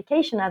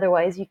devilification,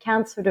 otherwise you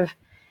can't sort of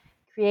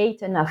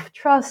create enough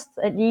trust,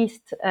 at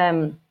least.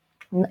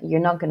 You're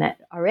not going to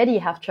already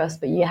have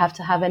trust, but you have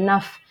to have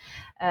enough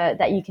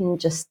that you can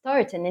just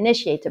start and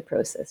initiate a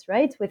process,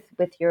 right,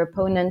 with your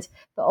opponent,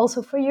 but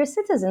also for your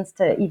citizens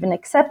to even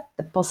accept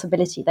the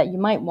possibility that you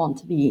might want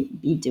to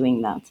be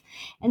doing that.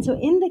 And so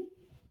in the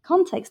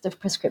context of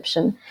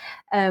prescription,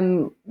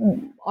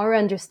 our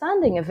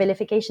understanding of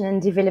vilification and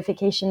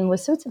devilification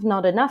was sort of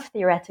not enough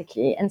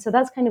theoretically. And so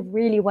that's kind of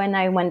really when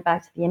I went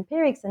back to the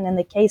empirics and in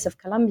the case of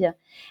Colombia.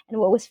 And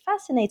what was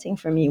fascinating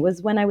for me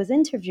was when I was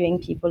interviewing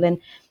people, and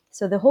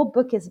so the whole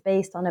book is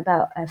based on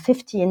about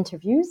 50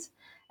 interviews,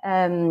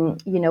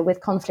 with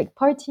conflict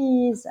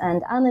parties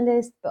and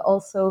analysts, but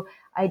also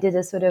I did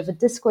a sort of a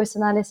discourse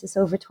analysis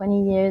over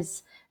 20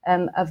 years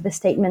of the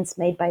statements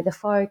made by the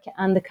FARC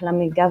and the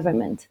Colombian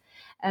government.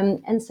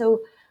 And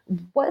so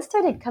what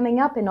started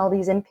coming up in all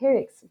these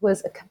empirics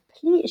was a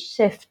complete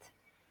shift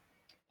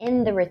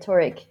in the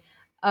rhetoric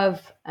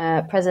of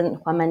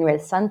President Juan Manuel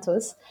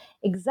Santos,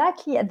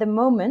 exactly at the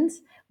moment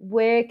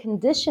where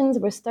conditions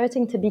were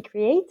starting to be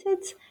created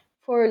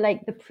for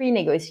like the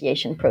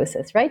pre-negotiation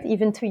process, right?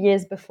 Even 2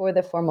 years before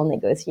the formal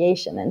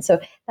negotiation. And so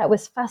that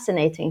was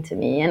fascinating to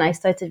me. And I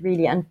started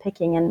really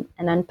unpicking and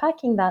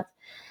unpacking that.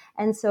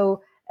 And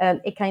so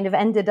it kind of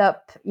ended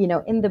up,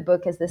 in the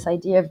book as this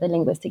idea of the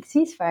linguistic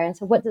ceasefire. And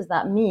so what does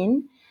that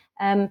mean?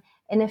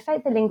 In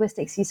effect, the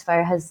linguistic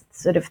ceasefire has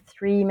sort of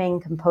three main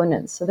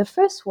components. So the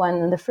first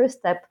one, and the first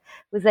step,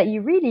 was that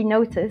you really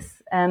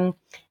notice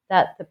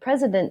that the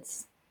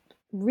presidents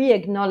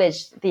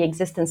re-acknowledged the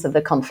existence of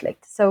the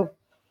conflict. So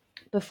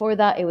before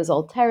that, it was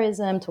all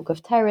terrorism, talk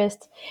of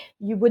terrorists.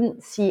 You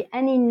wouldn't see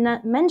any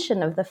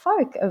mention of the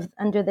FARC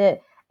under the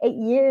 8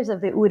 years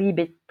of the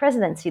Uribe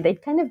presidency.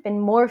 They'd kind of been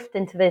morphed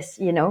into this,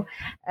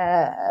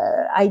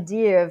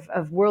 idea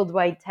of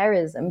worldwide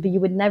terrorism, but you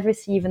would never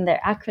see even their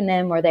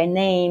acronym or their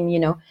name,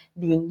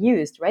 being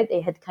used, right?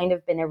 They had kind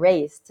of been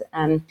erased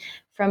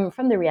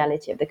from the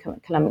reality of the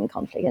Colombian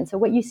conflict. And so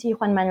what you see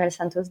Juan Manuel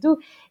Santos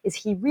do is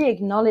he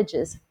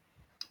re-acknowledges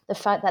the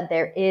fact that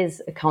there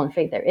is a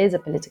conflict, there is a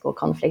political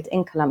conflict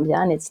in Colombia,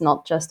 and it's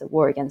not just a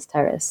war against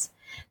terrorists.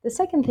 The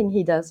second thing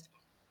he does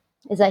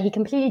is that he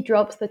completely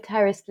drops the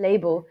terrorist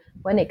label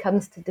when it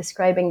comes to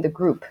describing the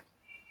group.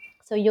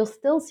 So you'll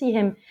still see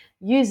him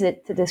use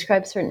it to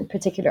describe certain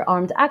particular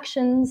armed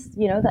actions,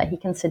 that he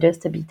considers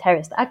to be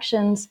terrorist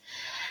actions,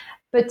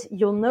 but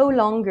you'll no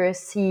longer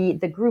see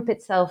the group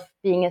itself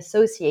being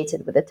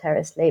associated with a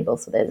terrorist label.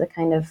 So there's a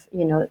kind of,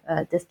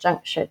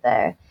 disjuncture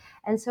there.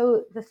 And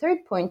so the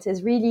third point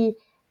is really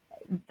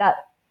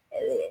that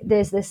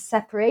there's this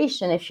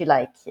separation, if you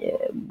like,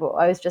 what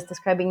I was just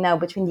describing now,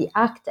 between the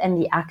act and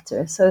the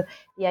actor. So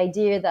the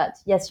idea that,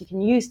 yes, you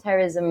can use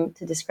terrorism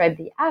to describe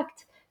the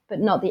act,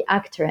 but not the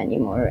actor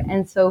anymore.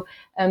 And so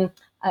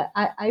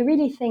I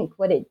really think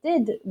what it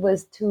did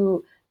was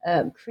to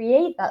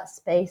create that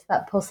space,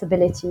 that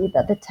possibility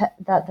that the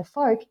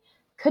FARC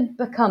could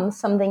become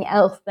something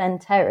else than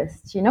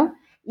terrorists,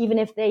 Even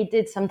if they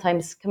did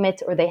sometimes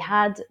commit, or they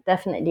had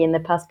definitely in the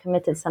past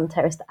committed some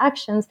terrorist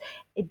actions,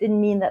 it didn't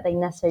mean that they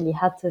necessarily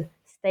had to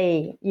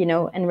stay,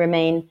 and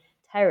remain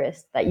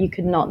terrorists, that you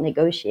could not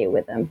negotiate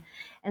with them.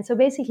 And so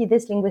basically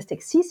this linguistic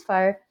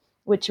ceasefire,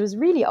 which was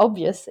really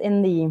obvious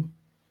in the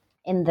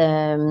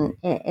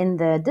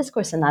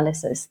discourse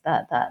analysis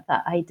that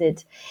I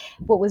did,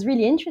 what was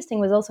really interesting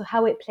was also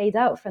how it played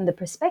out from the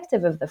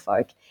perspective of the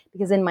FARC.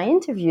 Because in my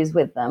interviews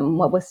with them,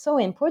 what was so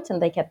important,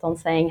 they kept on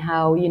saying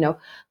how,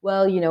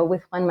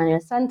 with Juan Manuel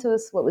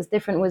Santos, what was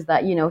different was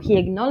that, he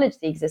acknowledged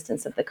the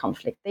existence of the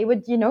conflict. They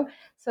would,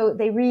 so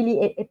they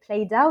really, it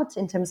played out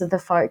in terms of the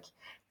FARC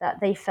that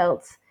they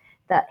felt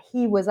that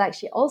he was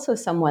actually also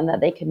someone that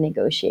they could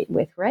negotiate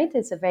with, right?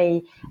 It's a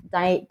very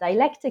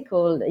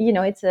dialectical,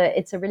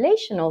 it's a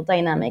relational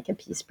dynamic, a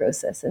peace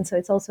process. And so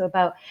it's also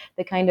about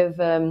the kind of,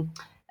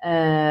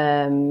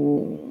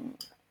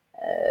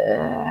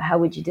 how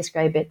would you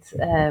describe it?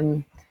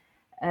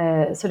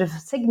 Sort of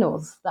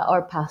signals that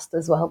are passed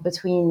as well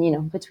between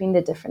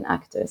the different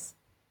actors.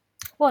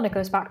 Well, and it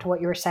goes back to what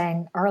you were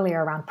saying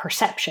earlier around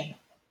perception,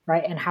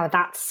 right? And how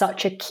that's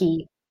such a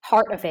key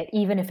part of it,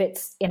 even if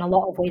it's in a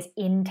lot of ways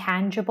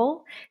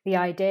intangible. The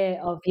idea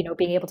of,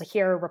 being able to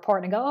hear a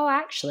report and go, oh,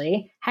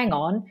 actually, hang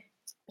on,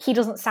 he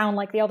doesn't sound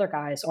like the other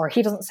guys, or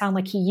he doesn't sound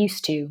like he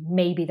used to.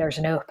 Maybe there's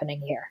an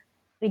opening here.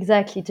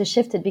 Exactly, to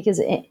shift it, because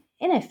in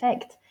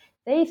effect,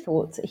 they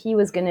thought he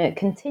was going to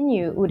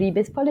continue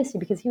Uribe's policy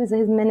because he was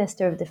his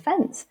Minister of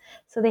Defense.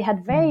 So they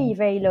had very,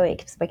 very low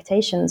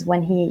expectations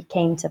when he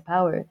came to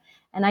power.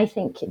 And I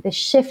think the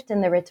shift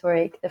in the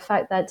rhetoric, the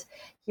fact that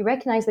he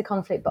recognized the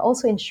conflict, but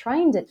also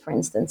enshrined it, for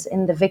instance,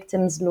 in the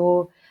victims'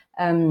 law,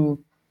 and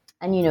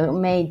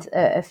made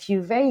a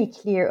few very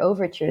clear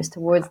overtures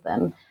towards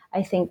them,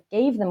 I think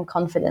gave them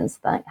confidence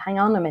that, hang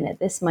on a minute,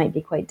 this might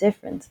be quite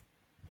different.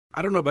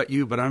 I don't know about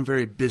you, but I'm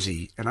very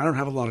busy and I don't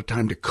have a lot of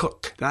time to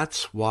cook.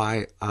 That's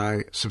why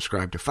I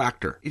subscribe to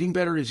Factor. Eating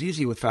better is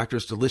easy with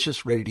Factor's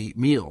delicious, ready-to-eat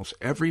meals.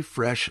 Every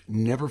fresh,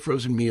 never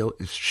frozen meal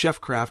is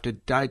chef-crafted,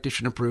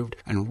 dietitian approved,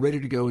 and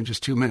ready to go in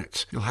just 2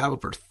 minutes. You'll have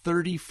over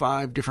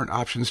 35 different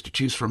options to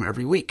choose from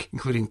every week,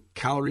 including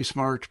Calorie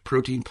Smart,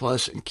 Protein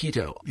Plus, and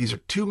Keto. These are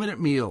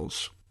 2-minute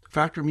meals.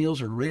 Factor meals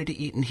are ready to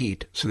eat and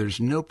heat, so there's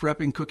no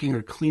prepping, cooking,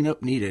 or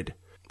cleanup needed.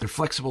 They're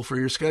flexible for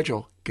your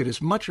schedule. Get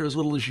as much or as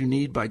little as you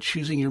need by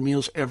choosing your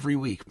meals every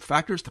week.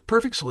 Factor's the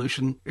perfect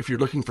solution if you're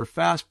looking for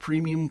fast,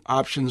 premium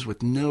options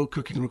with no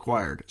cooking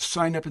required.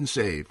 Sign up and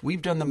save.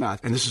 We've done the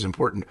math, and this is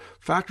important.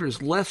 Factor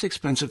is less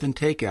expensive than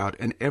takeout,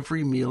 and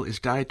every meal is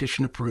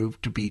dietitian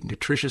approved to be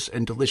nutritious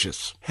and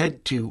delicious.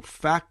 Head to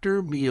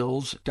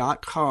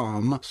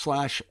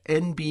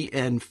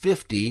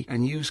factormeals.com/NBN50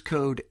 and use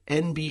code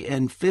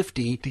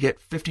NBN50 to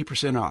get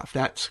 50% off.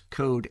 That's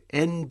code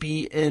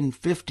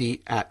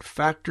NBN50 at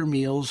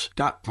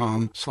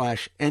factormeals.com/NBN50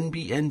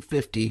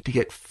 to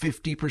get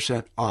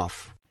 50%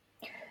 off.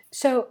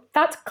 So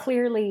that's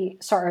clearly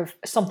sort of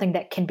something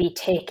that can be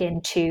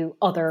taken to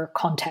other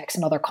contexts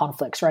and other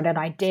conflicts, right? An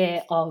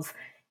idea of,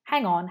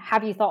 hang on,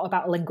 have you thought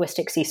about a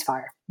linguistic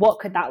ceasefire? What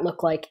could that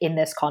look like in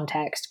this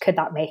context? Could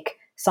that make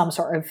some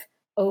sort of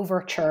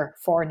overture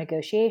for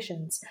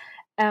negotiations?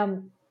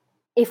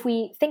 If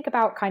we think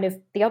about kind of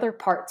the other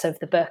parts of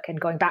the book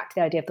and going back to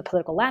the idea of the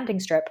political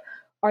landing strip,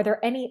 are there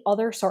any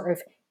other sort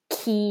of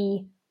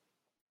key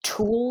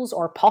tools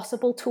or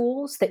possible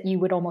tools that you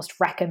would almost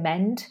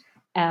recommend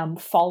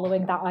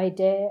following that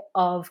idea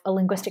of a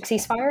linguistic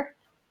ceasefire?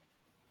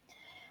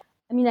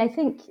 I mean, I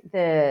think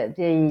the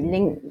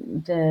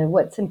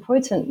what's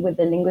important with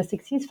the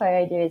linguistic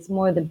ceasefire idea is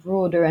more the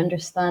broader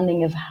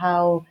understanding of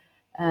how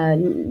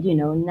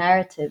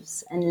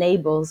narratives and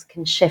labels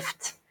can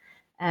shift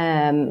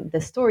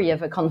the story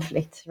of a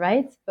conflict,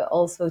 right? But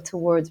also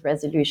towards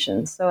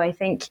resolution. So I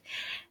think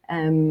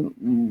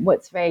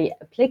what's very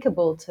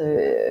applicable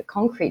to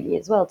concretely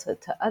as well to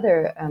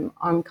other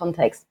armed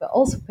contexts, but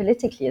also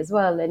politically as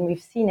well, and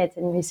we've seen it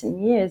in recent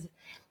years,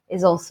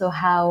 is also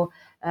how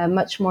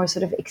much more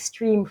sort of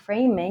extreme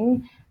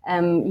framing,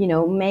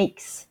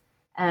 makes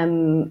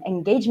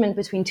engagement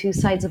between two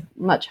sides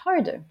much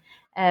harder.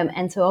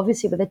 And so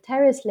obviously with a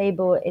terrorist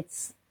label,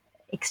 it's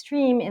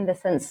extreme in the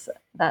sense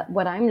that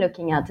what I'm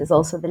looking at is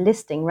also the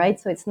listing, right?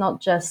 So it's not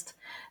just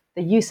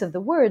the use of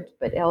the word,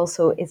 but it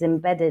also is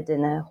embedded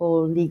in a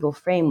whole legal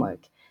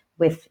framework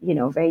with,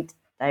 very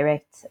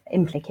direct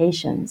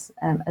implications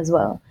as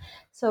well.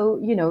 So,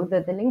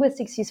 the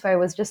linguistic ceasefire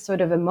was just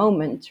sort of a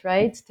moment,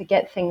 right, to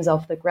get things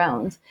off the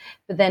ground.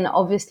 But then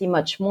obviously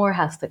much more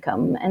has to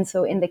come. And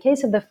so in the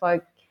case of the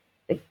FARC,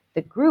 the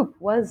group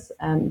was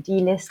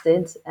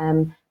delisted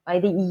by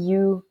the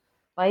EU,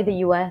 by the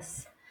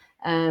US.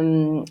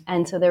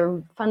 And so there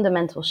were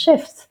fundamental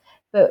shifts.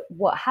 But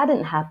what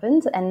hadn't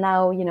happened, and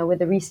now, with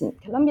the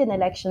recent Colombian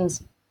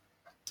elections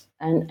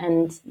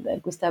and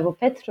Gustavo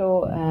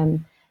Petro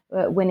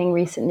winning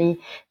recently,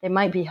 there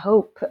might be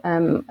hope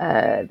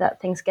that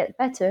things get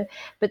better.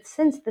 But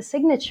since the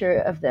signature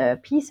of the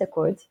peace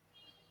accord,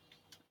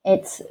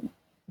 it's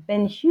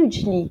been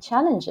hugely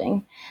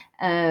challenging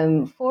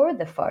for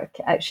the FARC,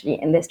 actually,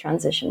 in this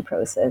transition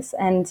process.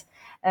 And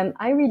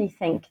I really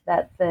think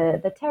that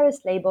the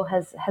terrorist label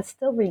has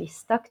still really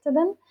stuck to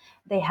them.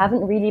 They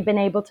haven't really been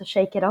able to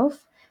shake it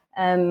off.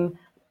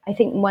 I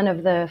think one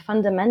of the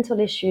fundamental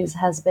issues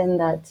has been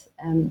that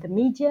the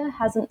media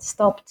hasn't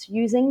stopped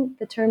using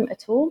the term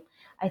at all.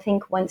 I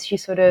think once you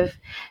sort of,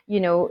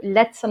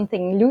 let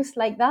something loose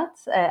like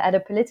that at a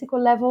political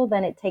level,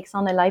 then it takes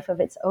on a life of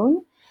its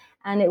own.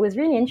 And it was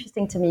really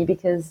interesting to me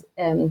because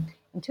in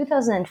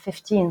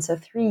 2015, so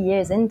 3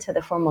 years into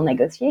the formal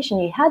negotiation,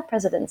 you had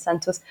President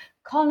Santos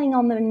calling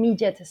on the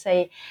media to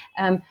say,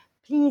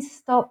 please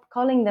stop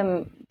calling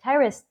them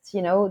terrorists,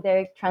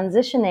 they're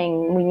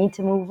transitioning, we need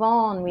to move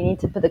on, we need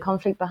to put the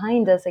conflict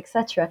behind us,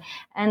 etc.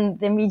 And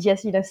the media,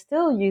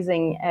 still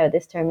using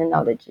this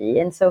terminology.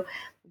 And so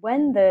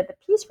when the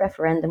peace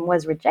referendum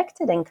was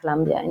rejected in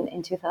Colombia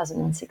in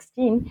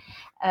 2016,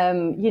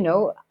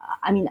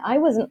 I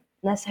wasn't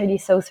necessarily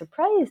so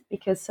surprised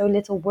because so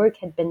little work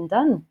had been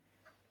done.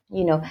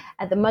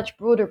 At the much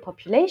broader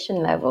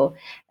population level,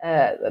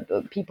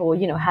 people,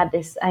 had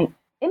this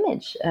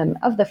image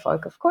of the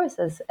FARC, of course,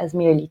 as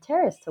merely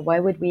terrorists. So why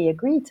would we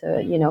agree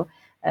to,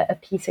 a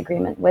peace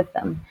agreement with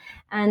them?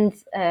 And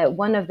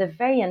one of the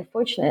very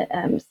unfortunate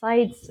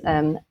sides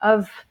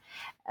of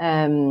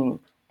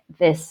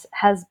this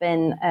has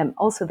been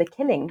also the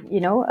killing,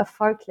 of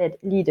FARC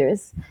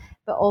leaders,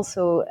 but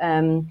also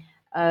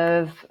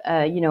of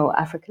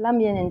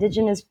Afro-Colombian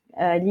indigenous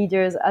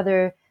leaders,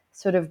 other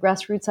sort of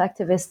grassroots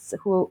activists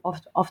who are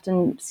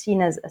often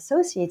seen as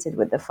associated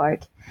with the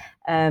FARC,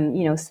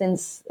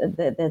 since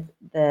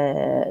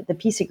the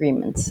peace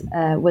agreement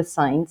was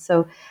signed.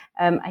 So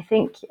I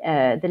think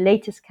the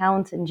latest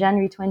count in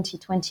January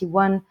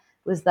 2021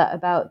 was that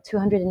about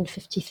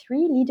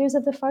 253 leaders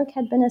of the FARC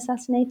had been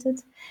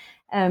assassinated.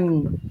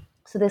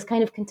 So this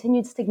kind of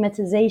continued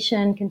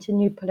stigmatization,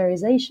 continued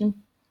polarization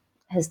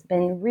has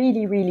been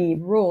really, really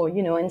raw,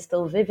 and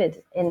still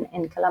vivid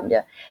in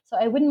Colombia. So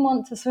I wouldn't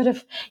want to sort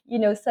of,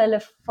 sell a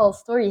false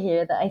story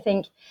here. That I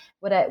think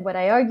what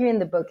I argue in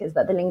the book is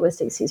that the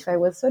linguistic ceasefire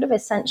was sort of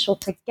essential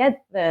to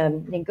get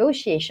the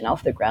negotiation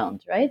off the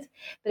ground, right?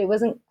 But it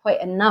wasn't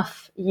quite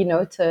enough,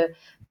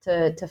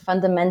 to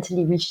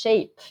fundamentally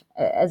reshape,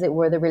 as it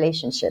were, the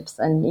relationships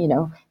and,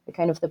 the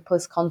kind of the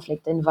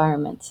post-conflict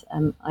environment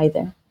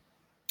either.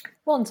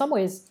 Well, in some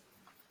ways,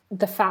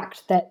 the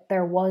fact that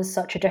there was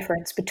such a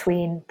difference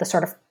between the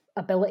sort of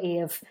ability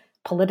of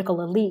political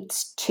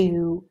elites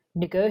to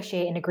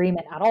negotiate an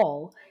agreement at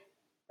all,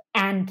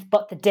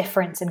 but the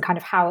difference in kind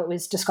of how it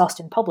was discussed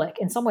in public,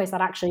 in some ways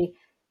that actually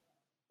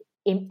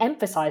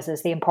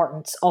emphasizes the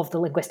importance of the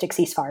linguistic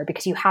ceasefire,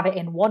 because you have it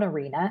in one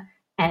arena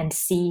and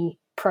see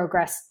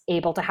progress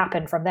able to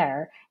happen from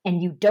there,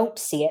 and you don't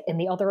see it in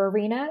the other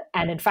arena,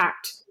 and in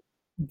fact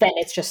then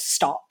it's just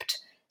stopped.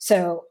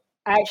 So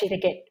I actually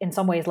think it in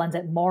some ways lends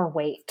it more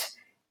weight,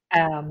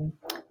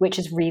 which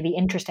is really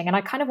interesting. And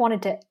I kind of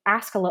wanted to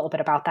ask a little bit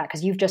about that,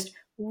 because you've just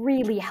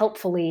really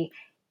helpfully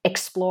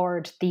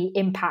explored the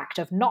impact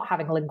of not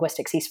having a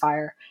linguistic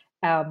ceasefire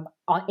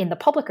in the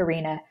public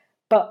arena.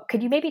 But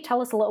could you maybe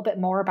tell us a little bit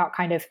more about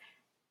kind of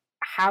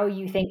how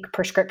you think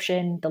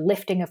prescription, the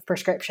lifting of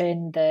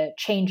prescription, the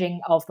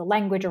changing of the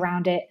language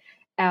around it,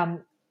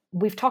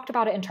 we've talked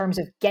about it in terms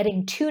of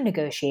getting to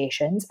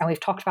negotiations, and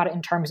we've talked about it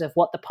in terms of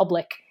what the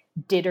public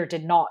did or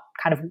did not,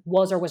 kind of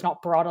was or was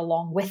not brought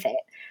along with it.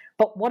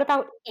 But what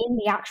about in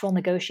the actual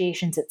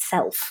negotiations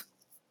itself?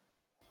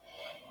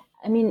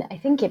 I mean, I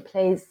think it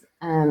plays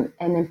an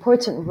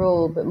important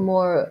role, but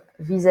more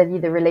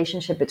vis-a-vis the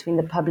relationship between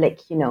the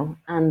public,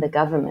 and the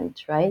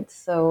government, right?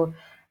 So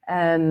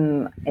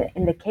in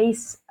the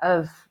case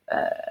of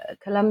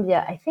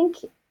Colombia, I think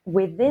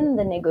within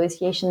the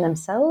negotiation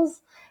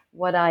themselves,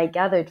 what I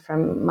gathered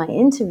from my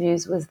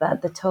interviews was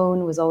that the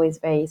tone was always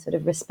very sort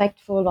of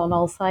respectful on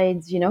all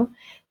sides,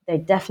 They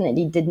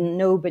definitely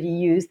nobody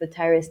used the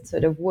terrorist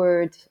sort of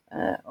word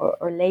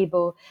or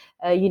label,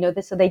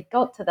 so they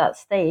got to that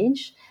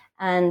stage,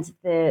 and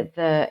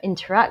the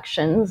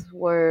interactions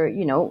were,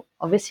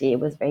 obviously it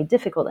was very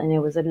difficult, and it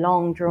was a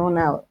long drawn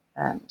out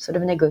sort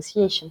of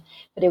negotiation,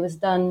 but it was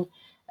done,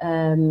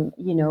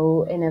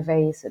 in a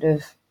very sort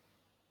of,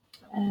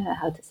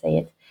 how to say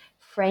it,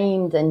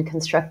 framed and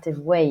constructive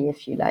way,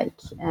 if you like.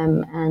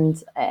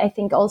 And I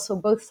think also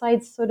both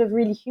sides sort of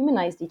really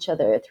humanized each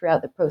other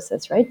throughout the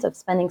process, right? Of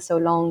spending so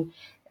long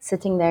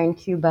sitting there in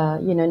Cuba,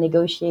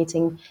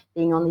 negotiating,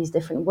 being on these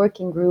different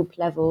working group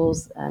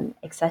levels,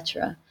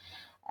 etc.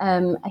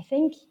 I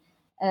think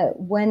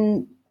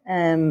when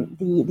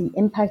the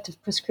impact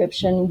of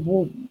prescription,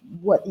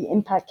 what the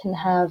impact can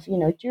have,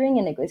 during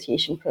a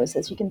negotiation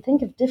process, you can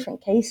think of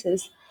different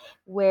cases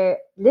where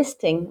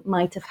listing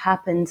might have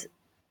happened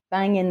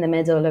bang in the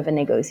middle of a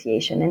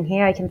negotiation. And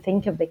here I can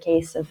think of the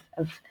case of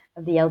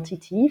the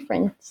LTTE, for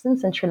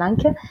instance, in Sri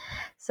Lanka.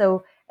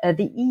 So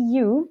the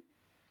EU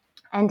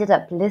ended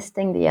up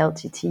listing the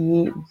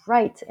LTTE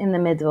right in the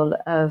middle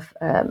of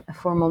a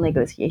formal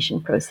negotiation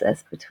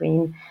process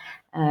between,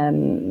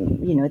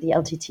 the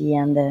LTTE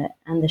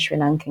and the Sri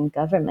Lankan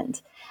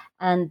government.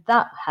 And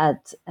that had,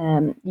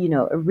 a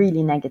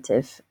really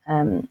negative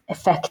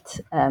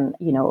effect,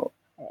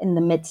 in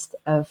the midst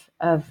of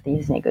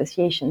these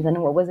negotiations.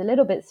 And what was a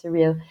little bit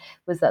surreal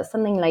was that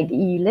something like the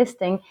EU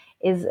listing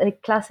is a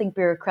classic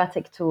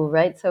bureaucratic tool,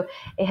 right? So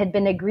it had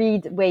been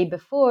agreed way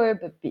before,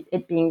 but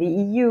it being the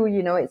EU,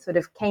 it sort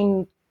of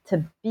came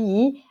to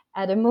be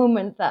at a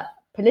moment that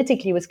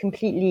politically was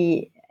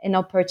completely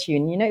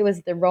inopportune. It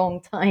was the wrong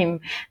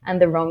time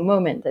and the wrong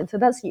moment. And so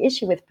that's the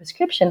issue with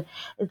prescription,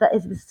 is that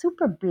it's a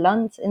super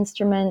blunt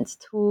instrument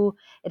tool.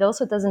 It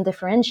also doesn't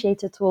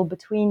differentiate at all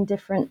between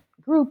different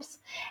groups,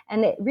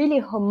 and it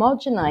really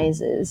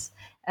homogenizes,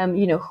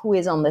 who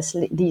is on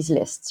these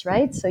lists,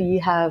 right? So you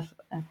have,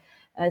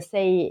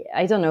 say,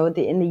 I don't know,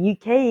 in the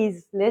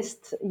UK's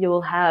list,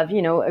 you'll have,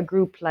 a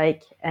group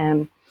like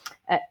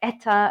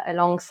ETA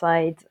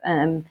alongside,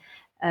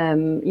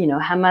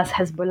 Hamas,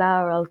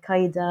 Hezbollah, or Al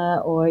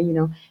Qaeda, or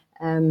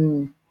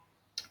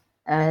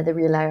the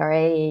Real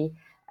IRA,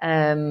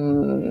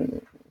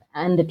 and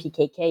the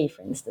PKK,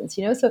 for instance.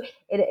 So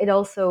it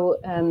also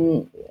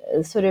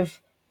sort of,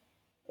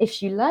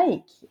 if you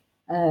like,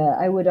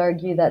 I would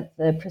argue that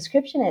the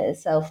prescription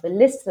itself, the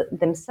lists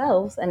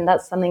themselves, and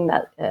that's something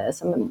that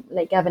someone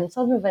like Gavin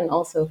Sullivan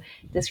also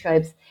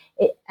describes,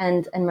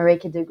 and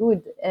Marike de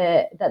Goede,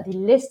 that the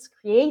lists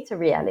create a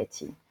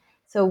reality.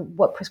 So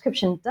what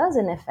prescription does,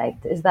 in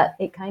effect, is that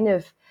it kind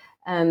of,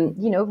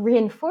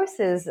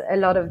 reinforces a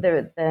lot of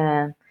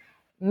the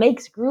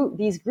makes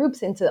these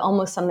groups into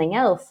almost something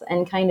else,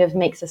 and kind of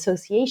makes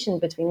association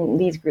between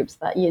these groups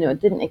that, you know,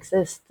 didn't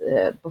exist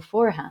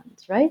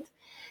beforehand, right?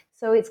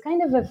 So it's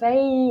kind of a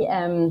very,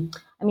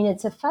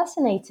 it's a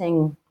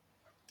fascinating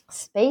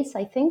space,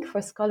 I think,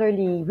 for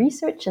scholarly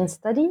research and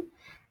study.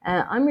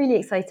 I'm really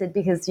excited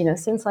because, you know,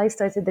 since I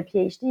started the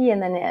PhD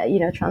and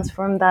then,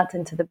 transformed that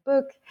into the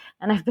book,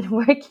 and I've been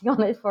working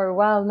on it for a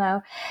while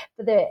now,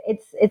 but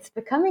it's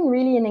becoming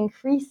really an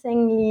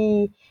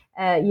increasingly,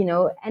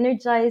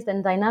 energized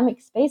and dynamic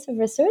space of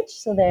research.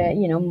 So there are,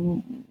 you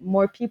know,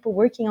 more people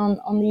working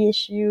on the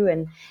issue,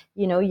 and,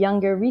 you know,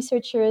 younger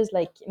researchers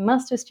like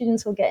master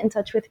students will get in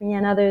touch with me,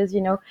 and others,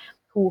 you know,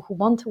 who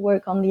want to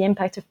work on the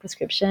impact of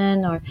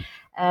prescription, or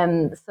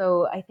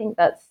so I think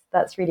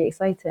that's really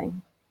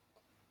exciting.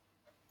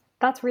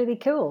 That's really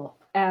cool.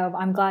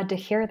 I'm glad to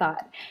hear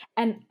that.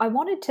 And I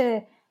wanted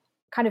to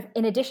kind of,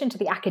 in addition to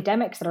the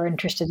academics that are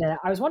interested in it,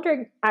 I was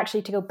wondering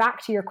actually to go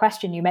back to your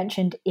question you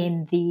mentioned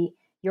in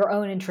your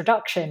own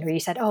introduction, where you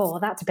said, oh, well,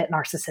 that's a bit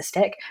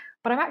narcissistic.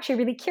 But I'm actually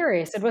really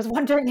curious and was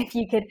wondering if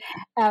you could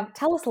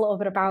tell us a little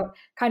bit about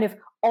kind of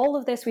all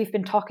of this. We've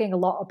been talking a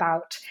lot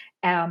about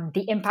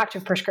the impact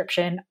of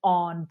prescription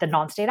on the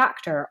non-state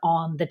actor,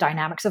 on the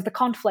dynamics of the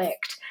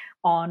conflict,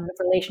 on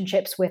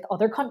relationships with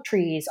other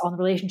countries, on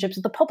relationships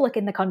with the public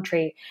in the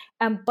country.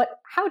 But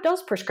how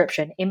does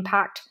prescription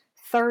impact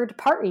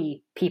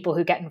third-party people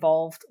who get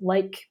involved,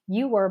 like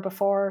you were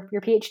before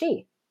your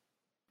PhD?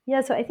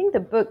 Yeah, so I think the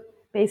book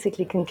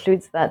basically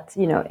concludes that,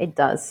 you know, it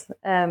does.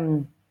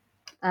 And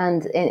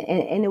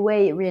in a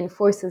way, it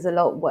reinforces a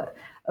lot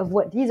of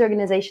what these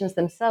organizations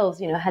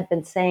themselves, you know, had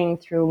been saying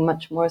through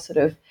much more sort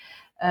of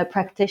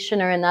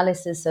practitioner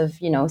analysis of,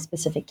 you know,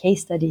 specific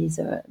case studies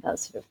or that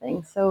sort of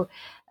thing. So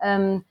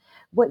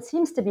what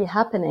seems to be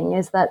happening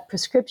is that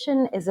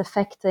prescription is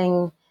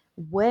affecting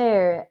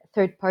where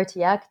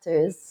third-party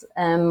actors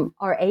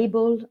are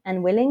able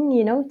and willing,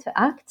 you know, to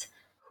act,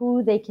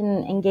 who they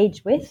can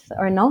engage with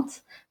or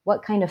not,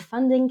 what kind of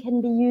funding can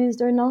be used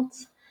or not.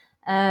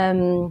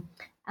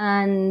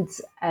 And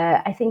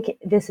I think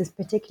this is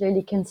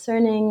particularly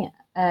concerning.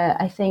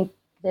 I think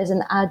there's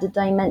an added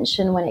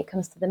dimension when it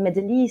comes to the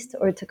Middle East,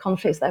 or to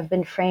conflicts that have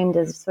been framed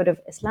as sort of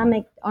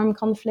Islamic armed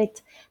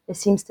conflict. There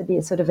seems to be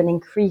a sort of an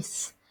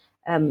increase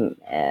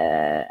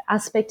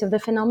aspect of the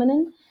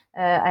phenomenon.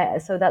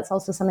 So that's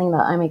also something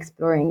that I'm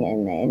exploring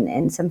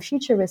in some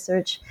future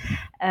research.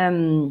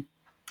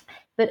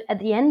 But at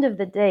the end of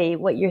the day,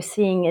 what you're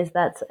seeing is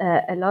that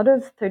a lot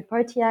of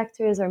third-party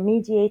actors or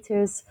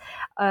mediators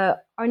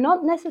are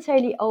not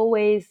necessarily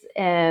always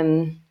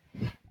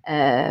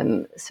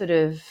sort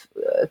of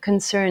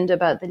concerned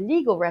about the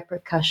legal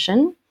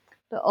repercussion,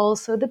 but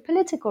also the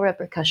political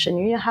repercussion,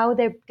 you know, how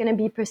they're going to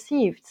be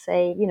perceived.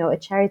 Say, you know, a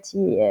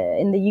charity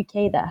in the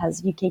UK that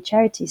has UK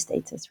charity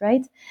status,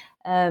 right?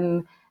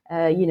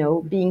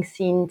 Being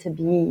seen to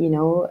be,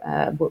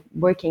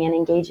 working and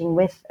engaging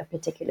with a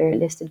particular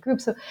listed group.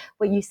 So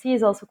what you see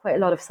is also quite a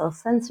lot of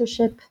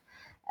self-censorship.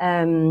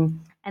 And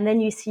then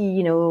you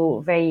see,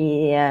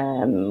 very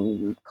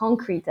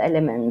concrete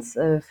elements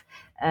of,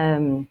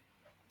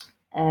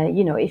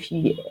 if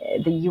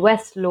the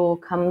US law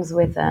comes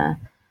with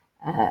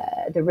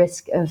the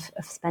risk of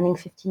spending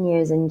 15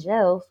 years in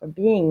jail for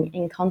being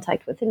in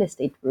contact with a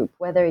illicit group,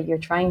 whether you're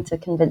trying to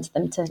convince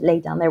them to lay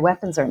down their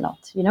weapons or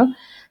not,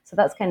 So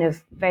that's kind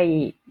of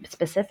very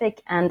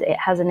specific, and it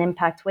has an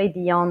impact way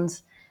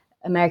beyond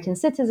American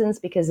citizens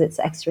because it's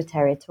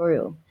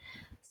extraterritorial.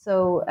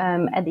 So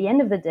at the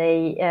end of the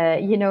day,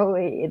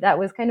 that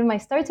was kind of my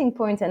starting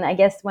point. And I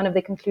guess one of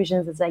the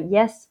conclusions is that,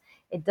 yes,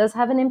 it does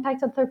have an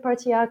impact on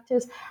third-party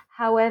actors.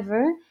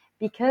 However,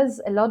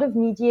 because a lot of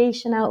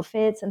mediation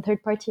outfits and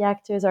third-party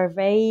actors are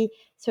very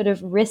sort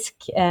of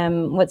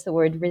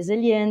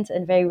resilient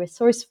and very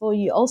resourceful,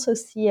 you also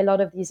see a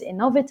lot of these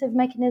innovative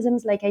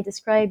mechanisms, like I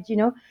described,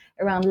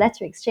 around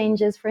letter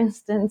exchanges, for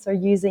instance, or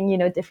using,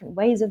 different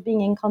ways of being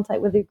in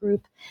contact with a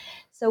group.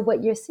 So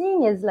what you're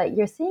seeing is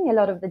you're seeing a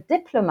lot of the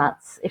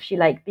diplomats, if you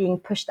like, being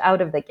pushed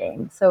out of the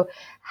game. So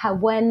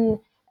when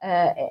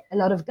a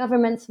lot of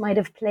governments might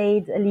have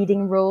played a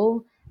leading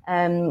role,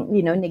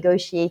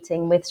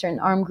 negotiating with certain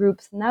armed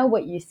groups. Now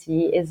what you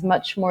see is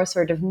much more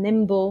sort of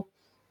nimble,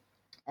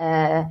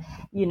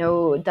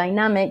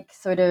 dynamic,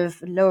 sort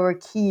of lower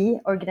key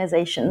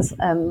organizations,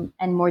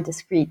 and more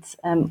discreet,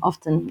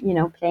 often,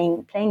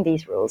 playing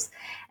these roles.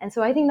 And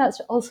so I think that's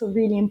also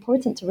really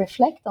important to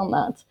reflect on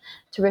that,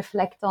 to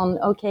reflect on,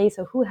 okay,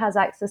 so who has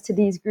access to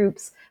these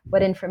groups?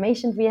 What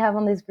information do we have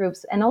on these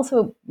groups? And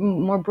also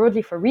more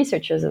broadly for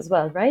researchers as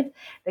well, right?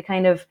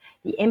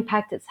 The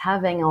impact it's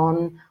having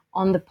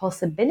on the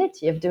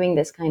possibility of doing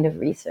this kind of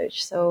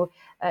research. So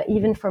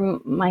even for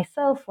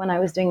myself, when I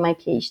was doing my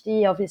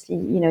PhD, obviously,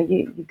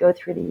 you go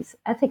through these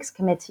ethics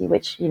committee,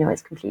 which,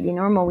 is completely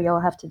normal. We all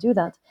have to do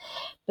that.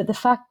 But the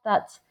fact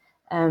that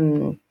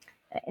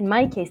in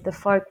my case, the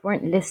FARC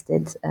weren't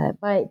listed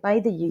by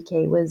the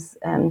UK was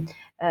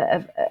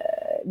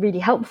really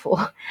helpful.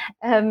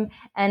 And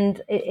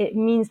it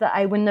means that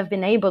I wouldn't have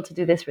been able to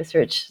do this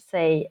research,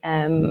 say,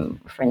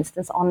 for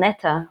instance, on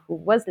ETA, who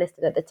was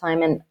listed at the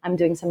time, and I'm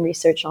doing some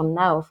research on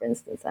now, for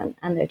instance,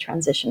 and their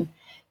transition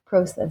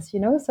process,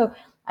 So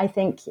I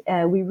think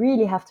we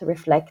really have to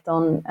reflect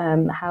on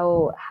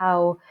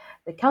how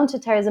the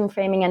counterterrorism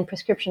framing and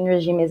prescription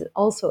regime is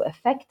also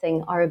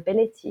affecting our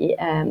ability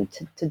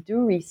to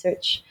do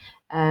research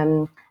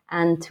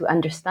and to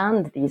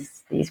understand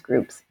these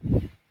groups.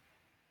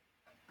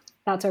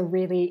 That's a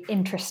really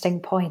interesting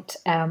point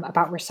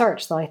about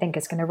research that I think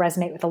is going to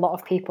resonate with a lot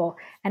of people.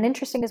 And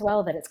interesting as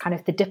well that it's kind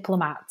of the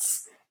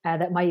diplomats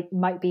that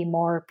might be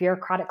more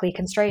bureaucratically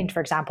constrained,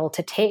 for example,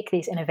 to take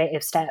these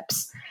innovative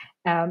steps.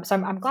 So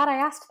I'm glad I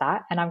asked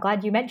that, and I'm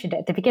glad you mentioned it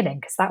at the beginning,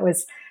 because that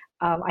was,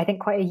 I think,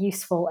 quite a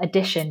useful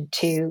addition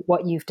to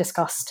what you've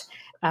discussed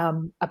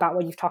about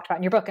what you've talked about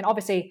in your book. And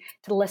obviously,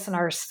 to the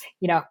listeners,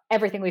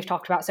 everything we've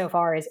talked about so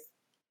far is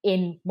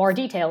in more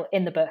detail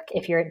in the book,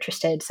 if you're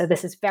interested. So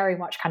this is very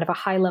much kind of a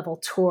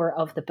high-level tour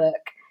of the book.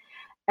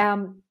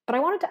 But I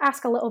wanted to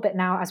ask a little bit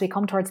now, as we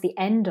come towards the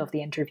end of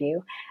the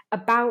interview,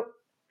 about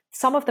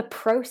some of the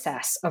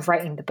process of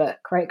writing the book,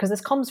 right? Because this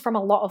comes from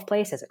a lot of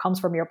places. It comes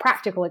from your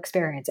practical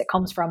experience. It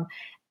comes from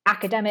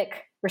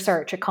academic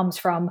research. It comes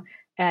from,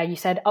 you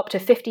said, up to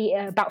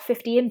about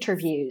 50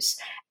 interviews,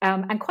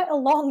 and quite a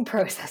long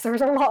process. There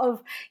was a lot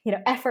of,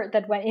 effort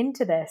that went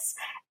into this.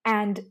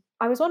 And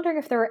I was wondering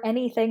if there are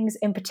any things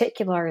in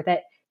particular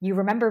that you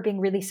remember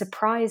being really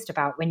surprised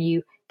about when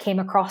you came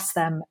across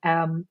them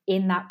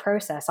in that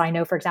process. I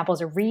know, for example, as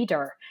a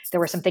reader,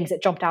 there were some things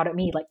that jumped out at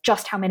me, like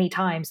just how many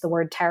times the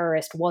word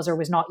terrorist was or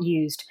was not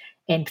used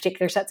in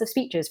particular sets of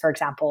speeches, for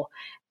example.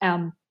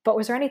 But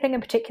was there anything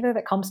in particular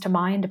that comes to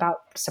mind about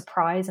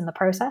surprise in the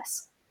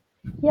process?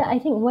 Yeah, I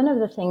think one of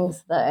the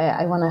things that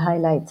I want to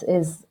highlight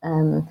is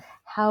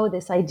how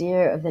this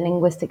idea of the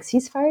linguistic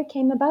ceasefire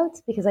came about,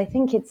 because I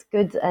think it's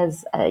good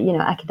as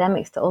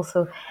academics to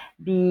also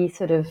be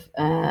sort of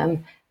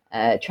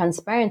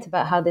transparent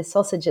about how this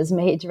sausage is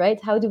made, right?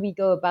 How do we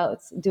go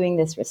about doing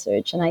this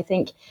research? And I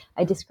think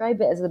I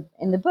describe it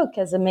in the book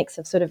as a mix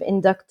of sort of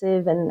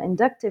inductive and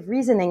inductive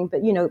reasoning,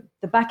 but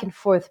the back and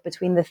forth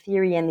between the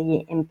theory and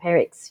the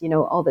empirics,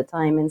 all the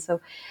time. And so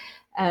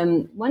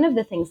one of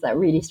the things that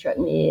really struck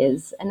me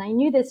is, and I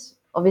knew this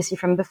obviously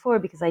from before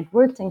because I'd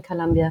worked in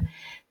Colombia,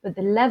 but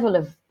the level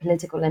of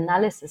political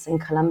analysis in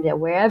Colombia,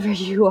 wherever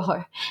you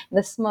are,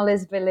 the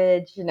smallest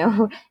village, in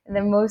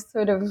the most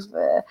sort of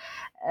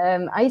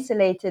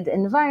isolated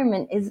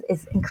environment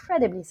is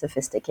incredibly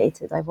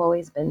sophisticated. I've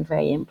always been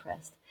very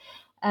impressed.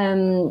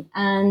 And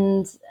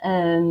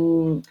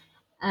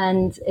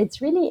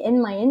it's really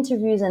in my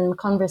interviews and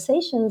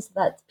conversations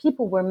that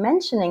people were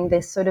mentioning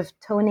this sort of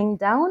toning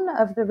down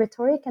of the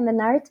rhetoric and the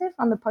narrative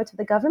on the part of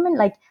the government.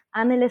 Like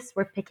analysts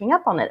were picking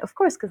up on it, of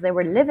course, because they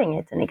were living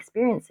it and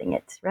experiencing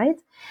it, right?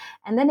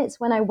 And then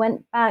it's when I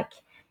went back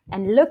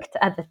and looked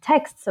at the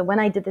text. So when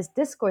I did this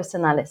discourse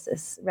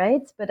analysis,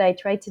 right? But I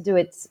tried to do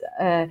it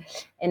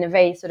in a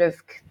very sort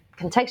of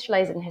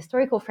contextualized and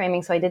historical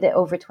framing. So I did it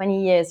over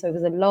 20 years. So it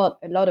was a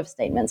lot of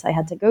statements I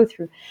had to go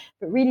through,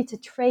 but really to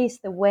trace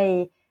the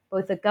way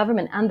both the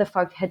government and the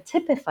FARC had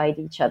typified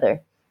each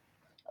other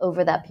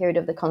over that period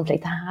of the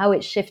conflict, how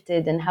it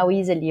shifted and how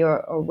easily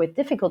or with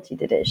difficulty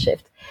did it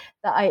shift,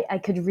 that I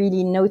could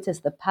really notice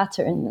the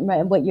pattern,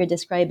 right? What you're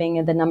describing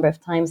and the number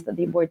of times that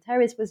the word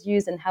terrorist was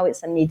used and how it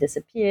suddenly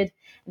disappeared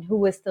and who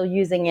was still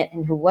using it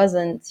and who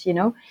wasn't,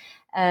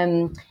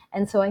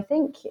 And so I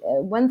think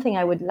one thing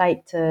I would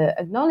like to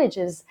acknowledge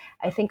is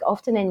I think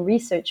often in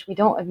research, we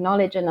don't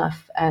acknowledge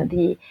enough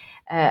the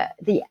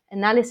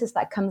analysis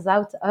that comes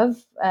out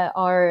of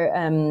our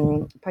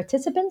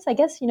participants, I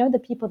guess, the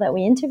people that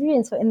we interview.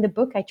 And so in the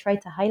book, I try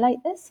to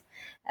highlight this,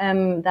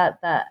 and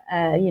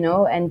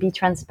be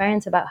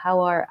transparent about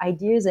how our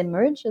ideas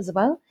emerge as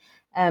well.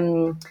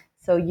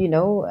 So,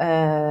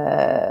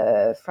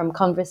 from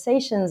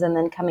conversations and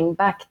then coming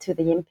back to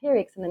the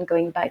empirics and then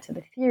going back to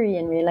the theory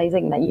and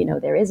realizing that,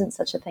 there isn't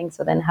such a thing.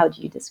 So then how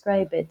do you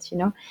describe it,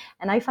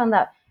 And I found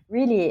that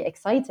really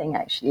exciting,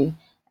 actually,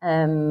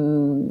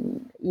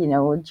 during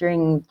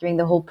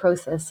the whole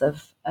process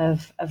of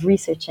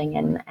researching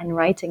and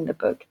writing the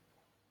book.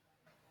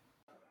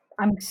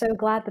 I'm so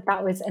glad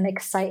that was an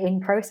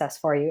exciting process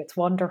for you. It's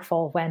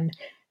wonderful when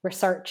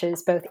research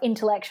is both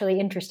intellectually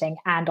interesting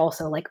and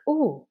also like,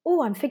 oh,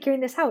 I'm figuring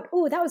this out.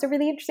 Oh, that was a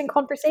really interesting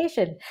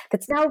conversation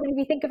that's now made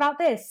me think about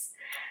this.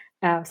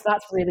 So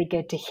that's really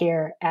good to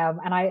hear.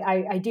 And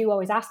I do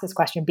always ask this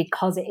question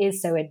because it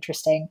is so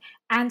interesting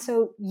and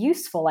so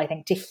useful, I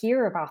think, to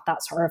hear about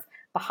that sort of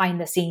behind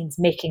the scenes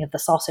making of the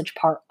sausage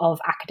part of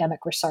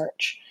academic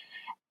research.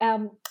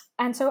 And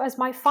so as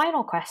my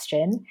final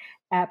question,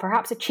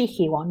 perhaps a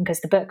cheeky one, because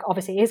the book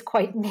obviously is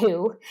quite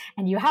new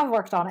and you have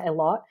worked on it a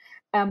lot,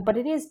 but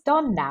it is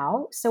done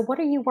now. So what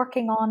are you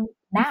working on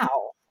now?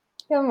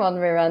 Come on,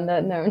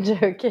 Miranda. No, I'm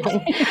joking.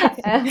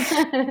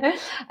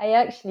 I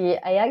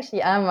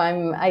actually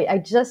am. I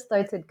just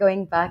started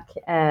going back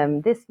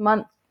this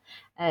month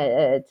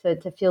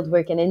to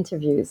fieldwork and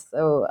interviews.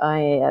 So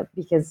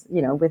because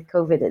with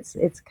COVID,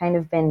 it's kind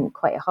of been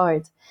quite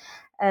hard.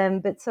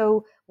 But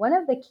so one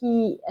of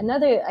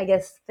another I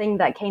guess thing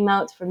that came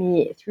out for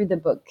me through the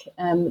book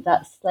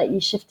that slightly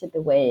shifted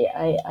the way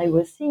I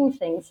was seeing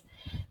things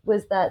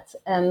was that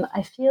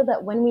I feel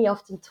that when we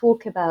often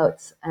talk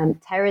about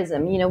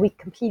terrorism, we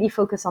completely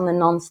focus on the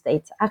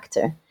non-state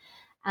actor.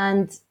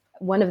 And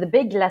one of the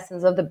big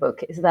lessons of the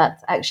book is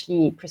that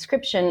actually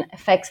prescription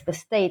affects the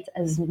state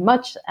as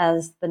much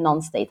as the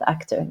non-state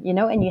actor,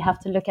 and you have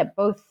to look at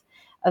both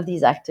of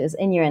these actors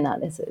in your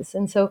analysis.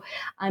 And so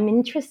I'm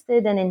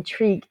interested and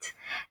intrigued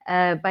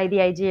by the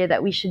idea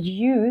that we should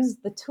use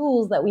the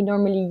tools that we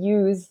normally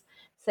use,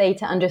 say,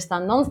 to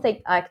understand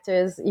non-state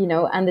actors,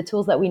 and the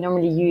tools that we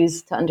normally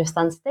use to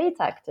understand state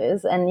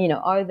actors. And,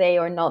 are they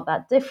or not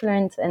that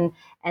different? And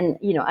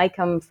I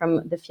come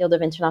from the field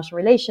of international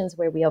relations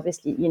where we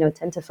obviously,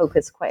 tend to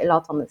focus quite a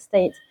lot on the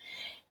state.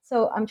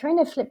 So I'm trying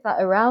to flip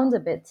that around a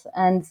bit,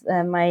 and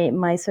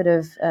my sort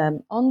of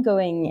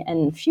ongoing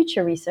and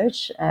future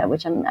research,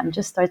 which I'm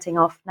just starting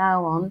off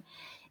now on,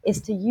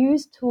 is to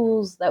use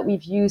tools that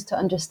we've used to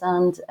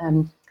understand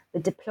the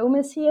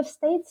diplomacy of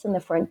states and the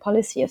foreign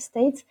policy of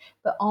states,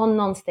 but on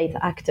non-state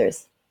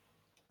actors.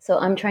 So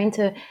I'm trying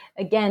to,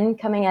 again,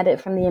 coming at it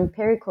from the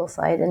empirical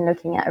side and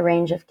looking at a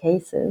range of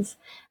cases,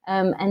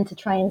 and to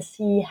try and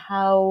see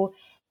how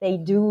they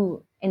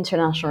do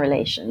international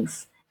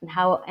relations.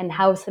 And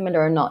how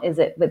similar or not is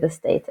it with the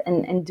state?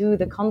 And do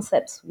the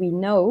concepts we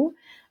know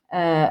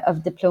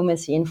of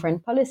diplomacy and foreign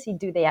policy,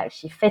 do they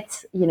actually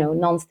fit,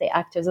 non-state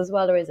actors as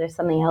well, or is there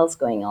something else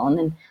going on?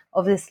 And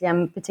obviously,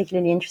 I'm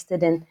particularly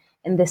interested in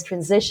this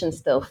transition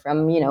still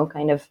from,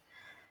 kind of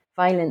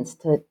violence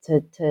to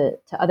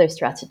other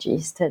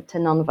strategies, to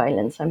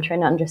non-violence. I'm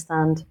trying to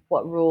understand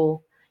what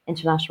role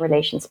international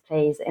relations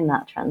plays in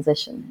that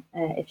transition,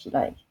 if you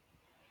like.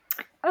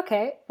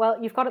 Okay,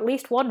 well, you've got at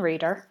least one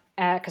reader.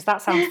 Because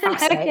that sounds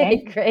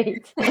fascinating. Okay,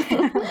 great. So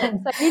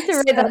I need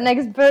to read that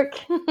next book.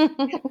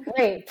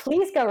 Great.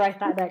 Please go write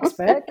that next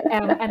book.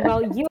 And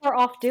while you are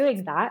off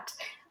doing that,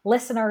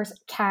 listeners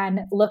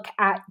can look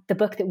at the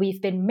book that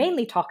we've been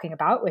mainly talking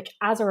about, which,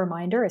 as a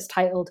reminder, is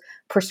titled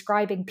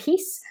Prescribing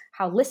Peace,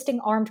 How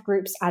Listing Armed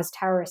Groups as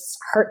Terrorists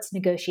Hurts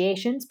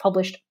Negotiations,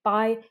 published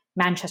by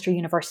Manchester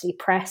University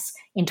Press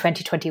in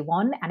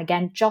 2021, and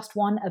again, just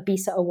won a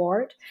BISA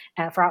award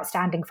for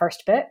Outstanding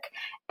First Book.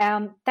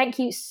 Thank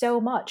you so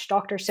much,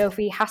 Dr.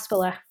 Sophie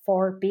Haspila,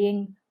 for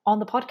being on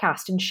the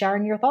podcast and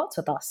sharing your thoughts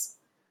with us.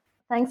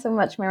 Thanks so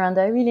much,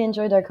 Miranda. I really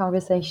enjoyed our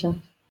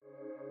conversation.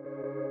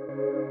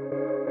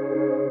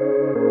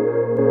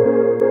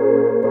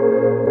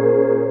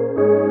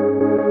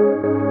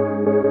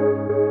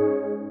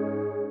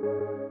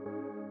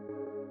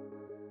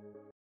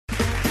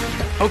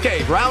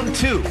 Okay, round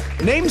two.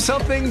 Name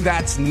something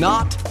that's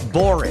not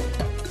boring.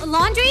 A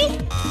laundry?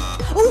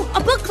 Ooh, a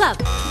book club.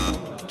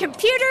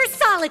 Computer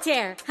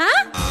solitaire,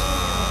 huh?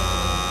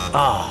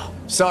 Ah,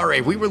 oh, sorry,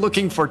 we were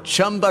looking for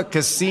Chumba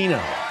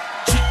Casino.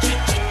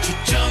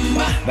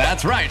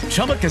 That's right,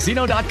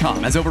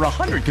 ChumbaCasino.com has over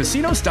 100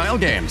 casino-style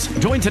games.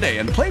 Join today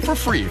and play for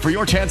free for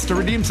your chance to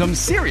redeem some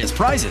serious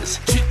prizes.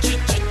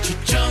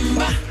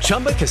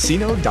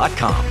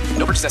 ChumbaCasino.com.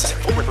 No purchase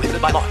necessary. Void where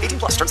prohibited by law. 18+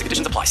 terms and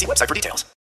conditions apply. See website for details.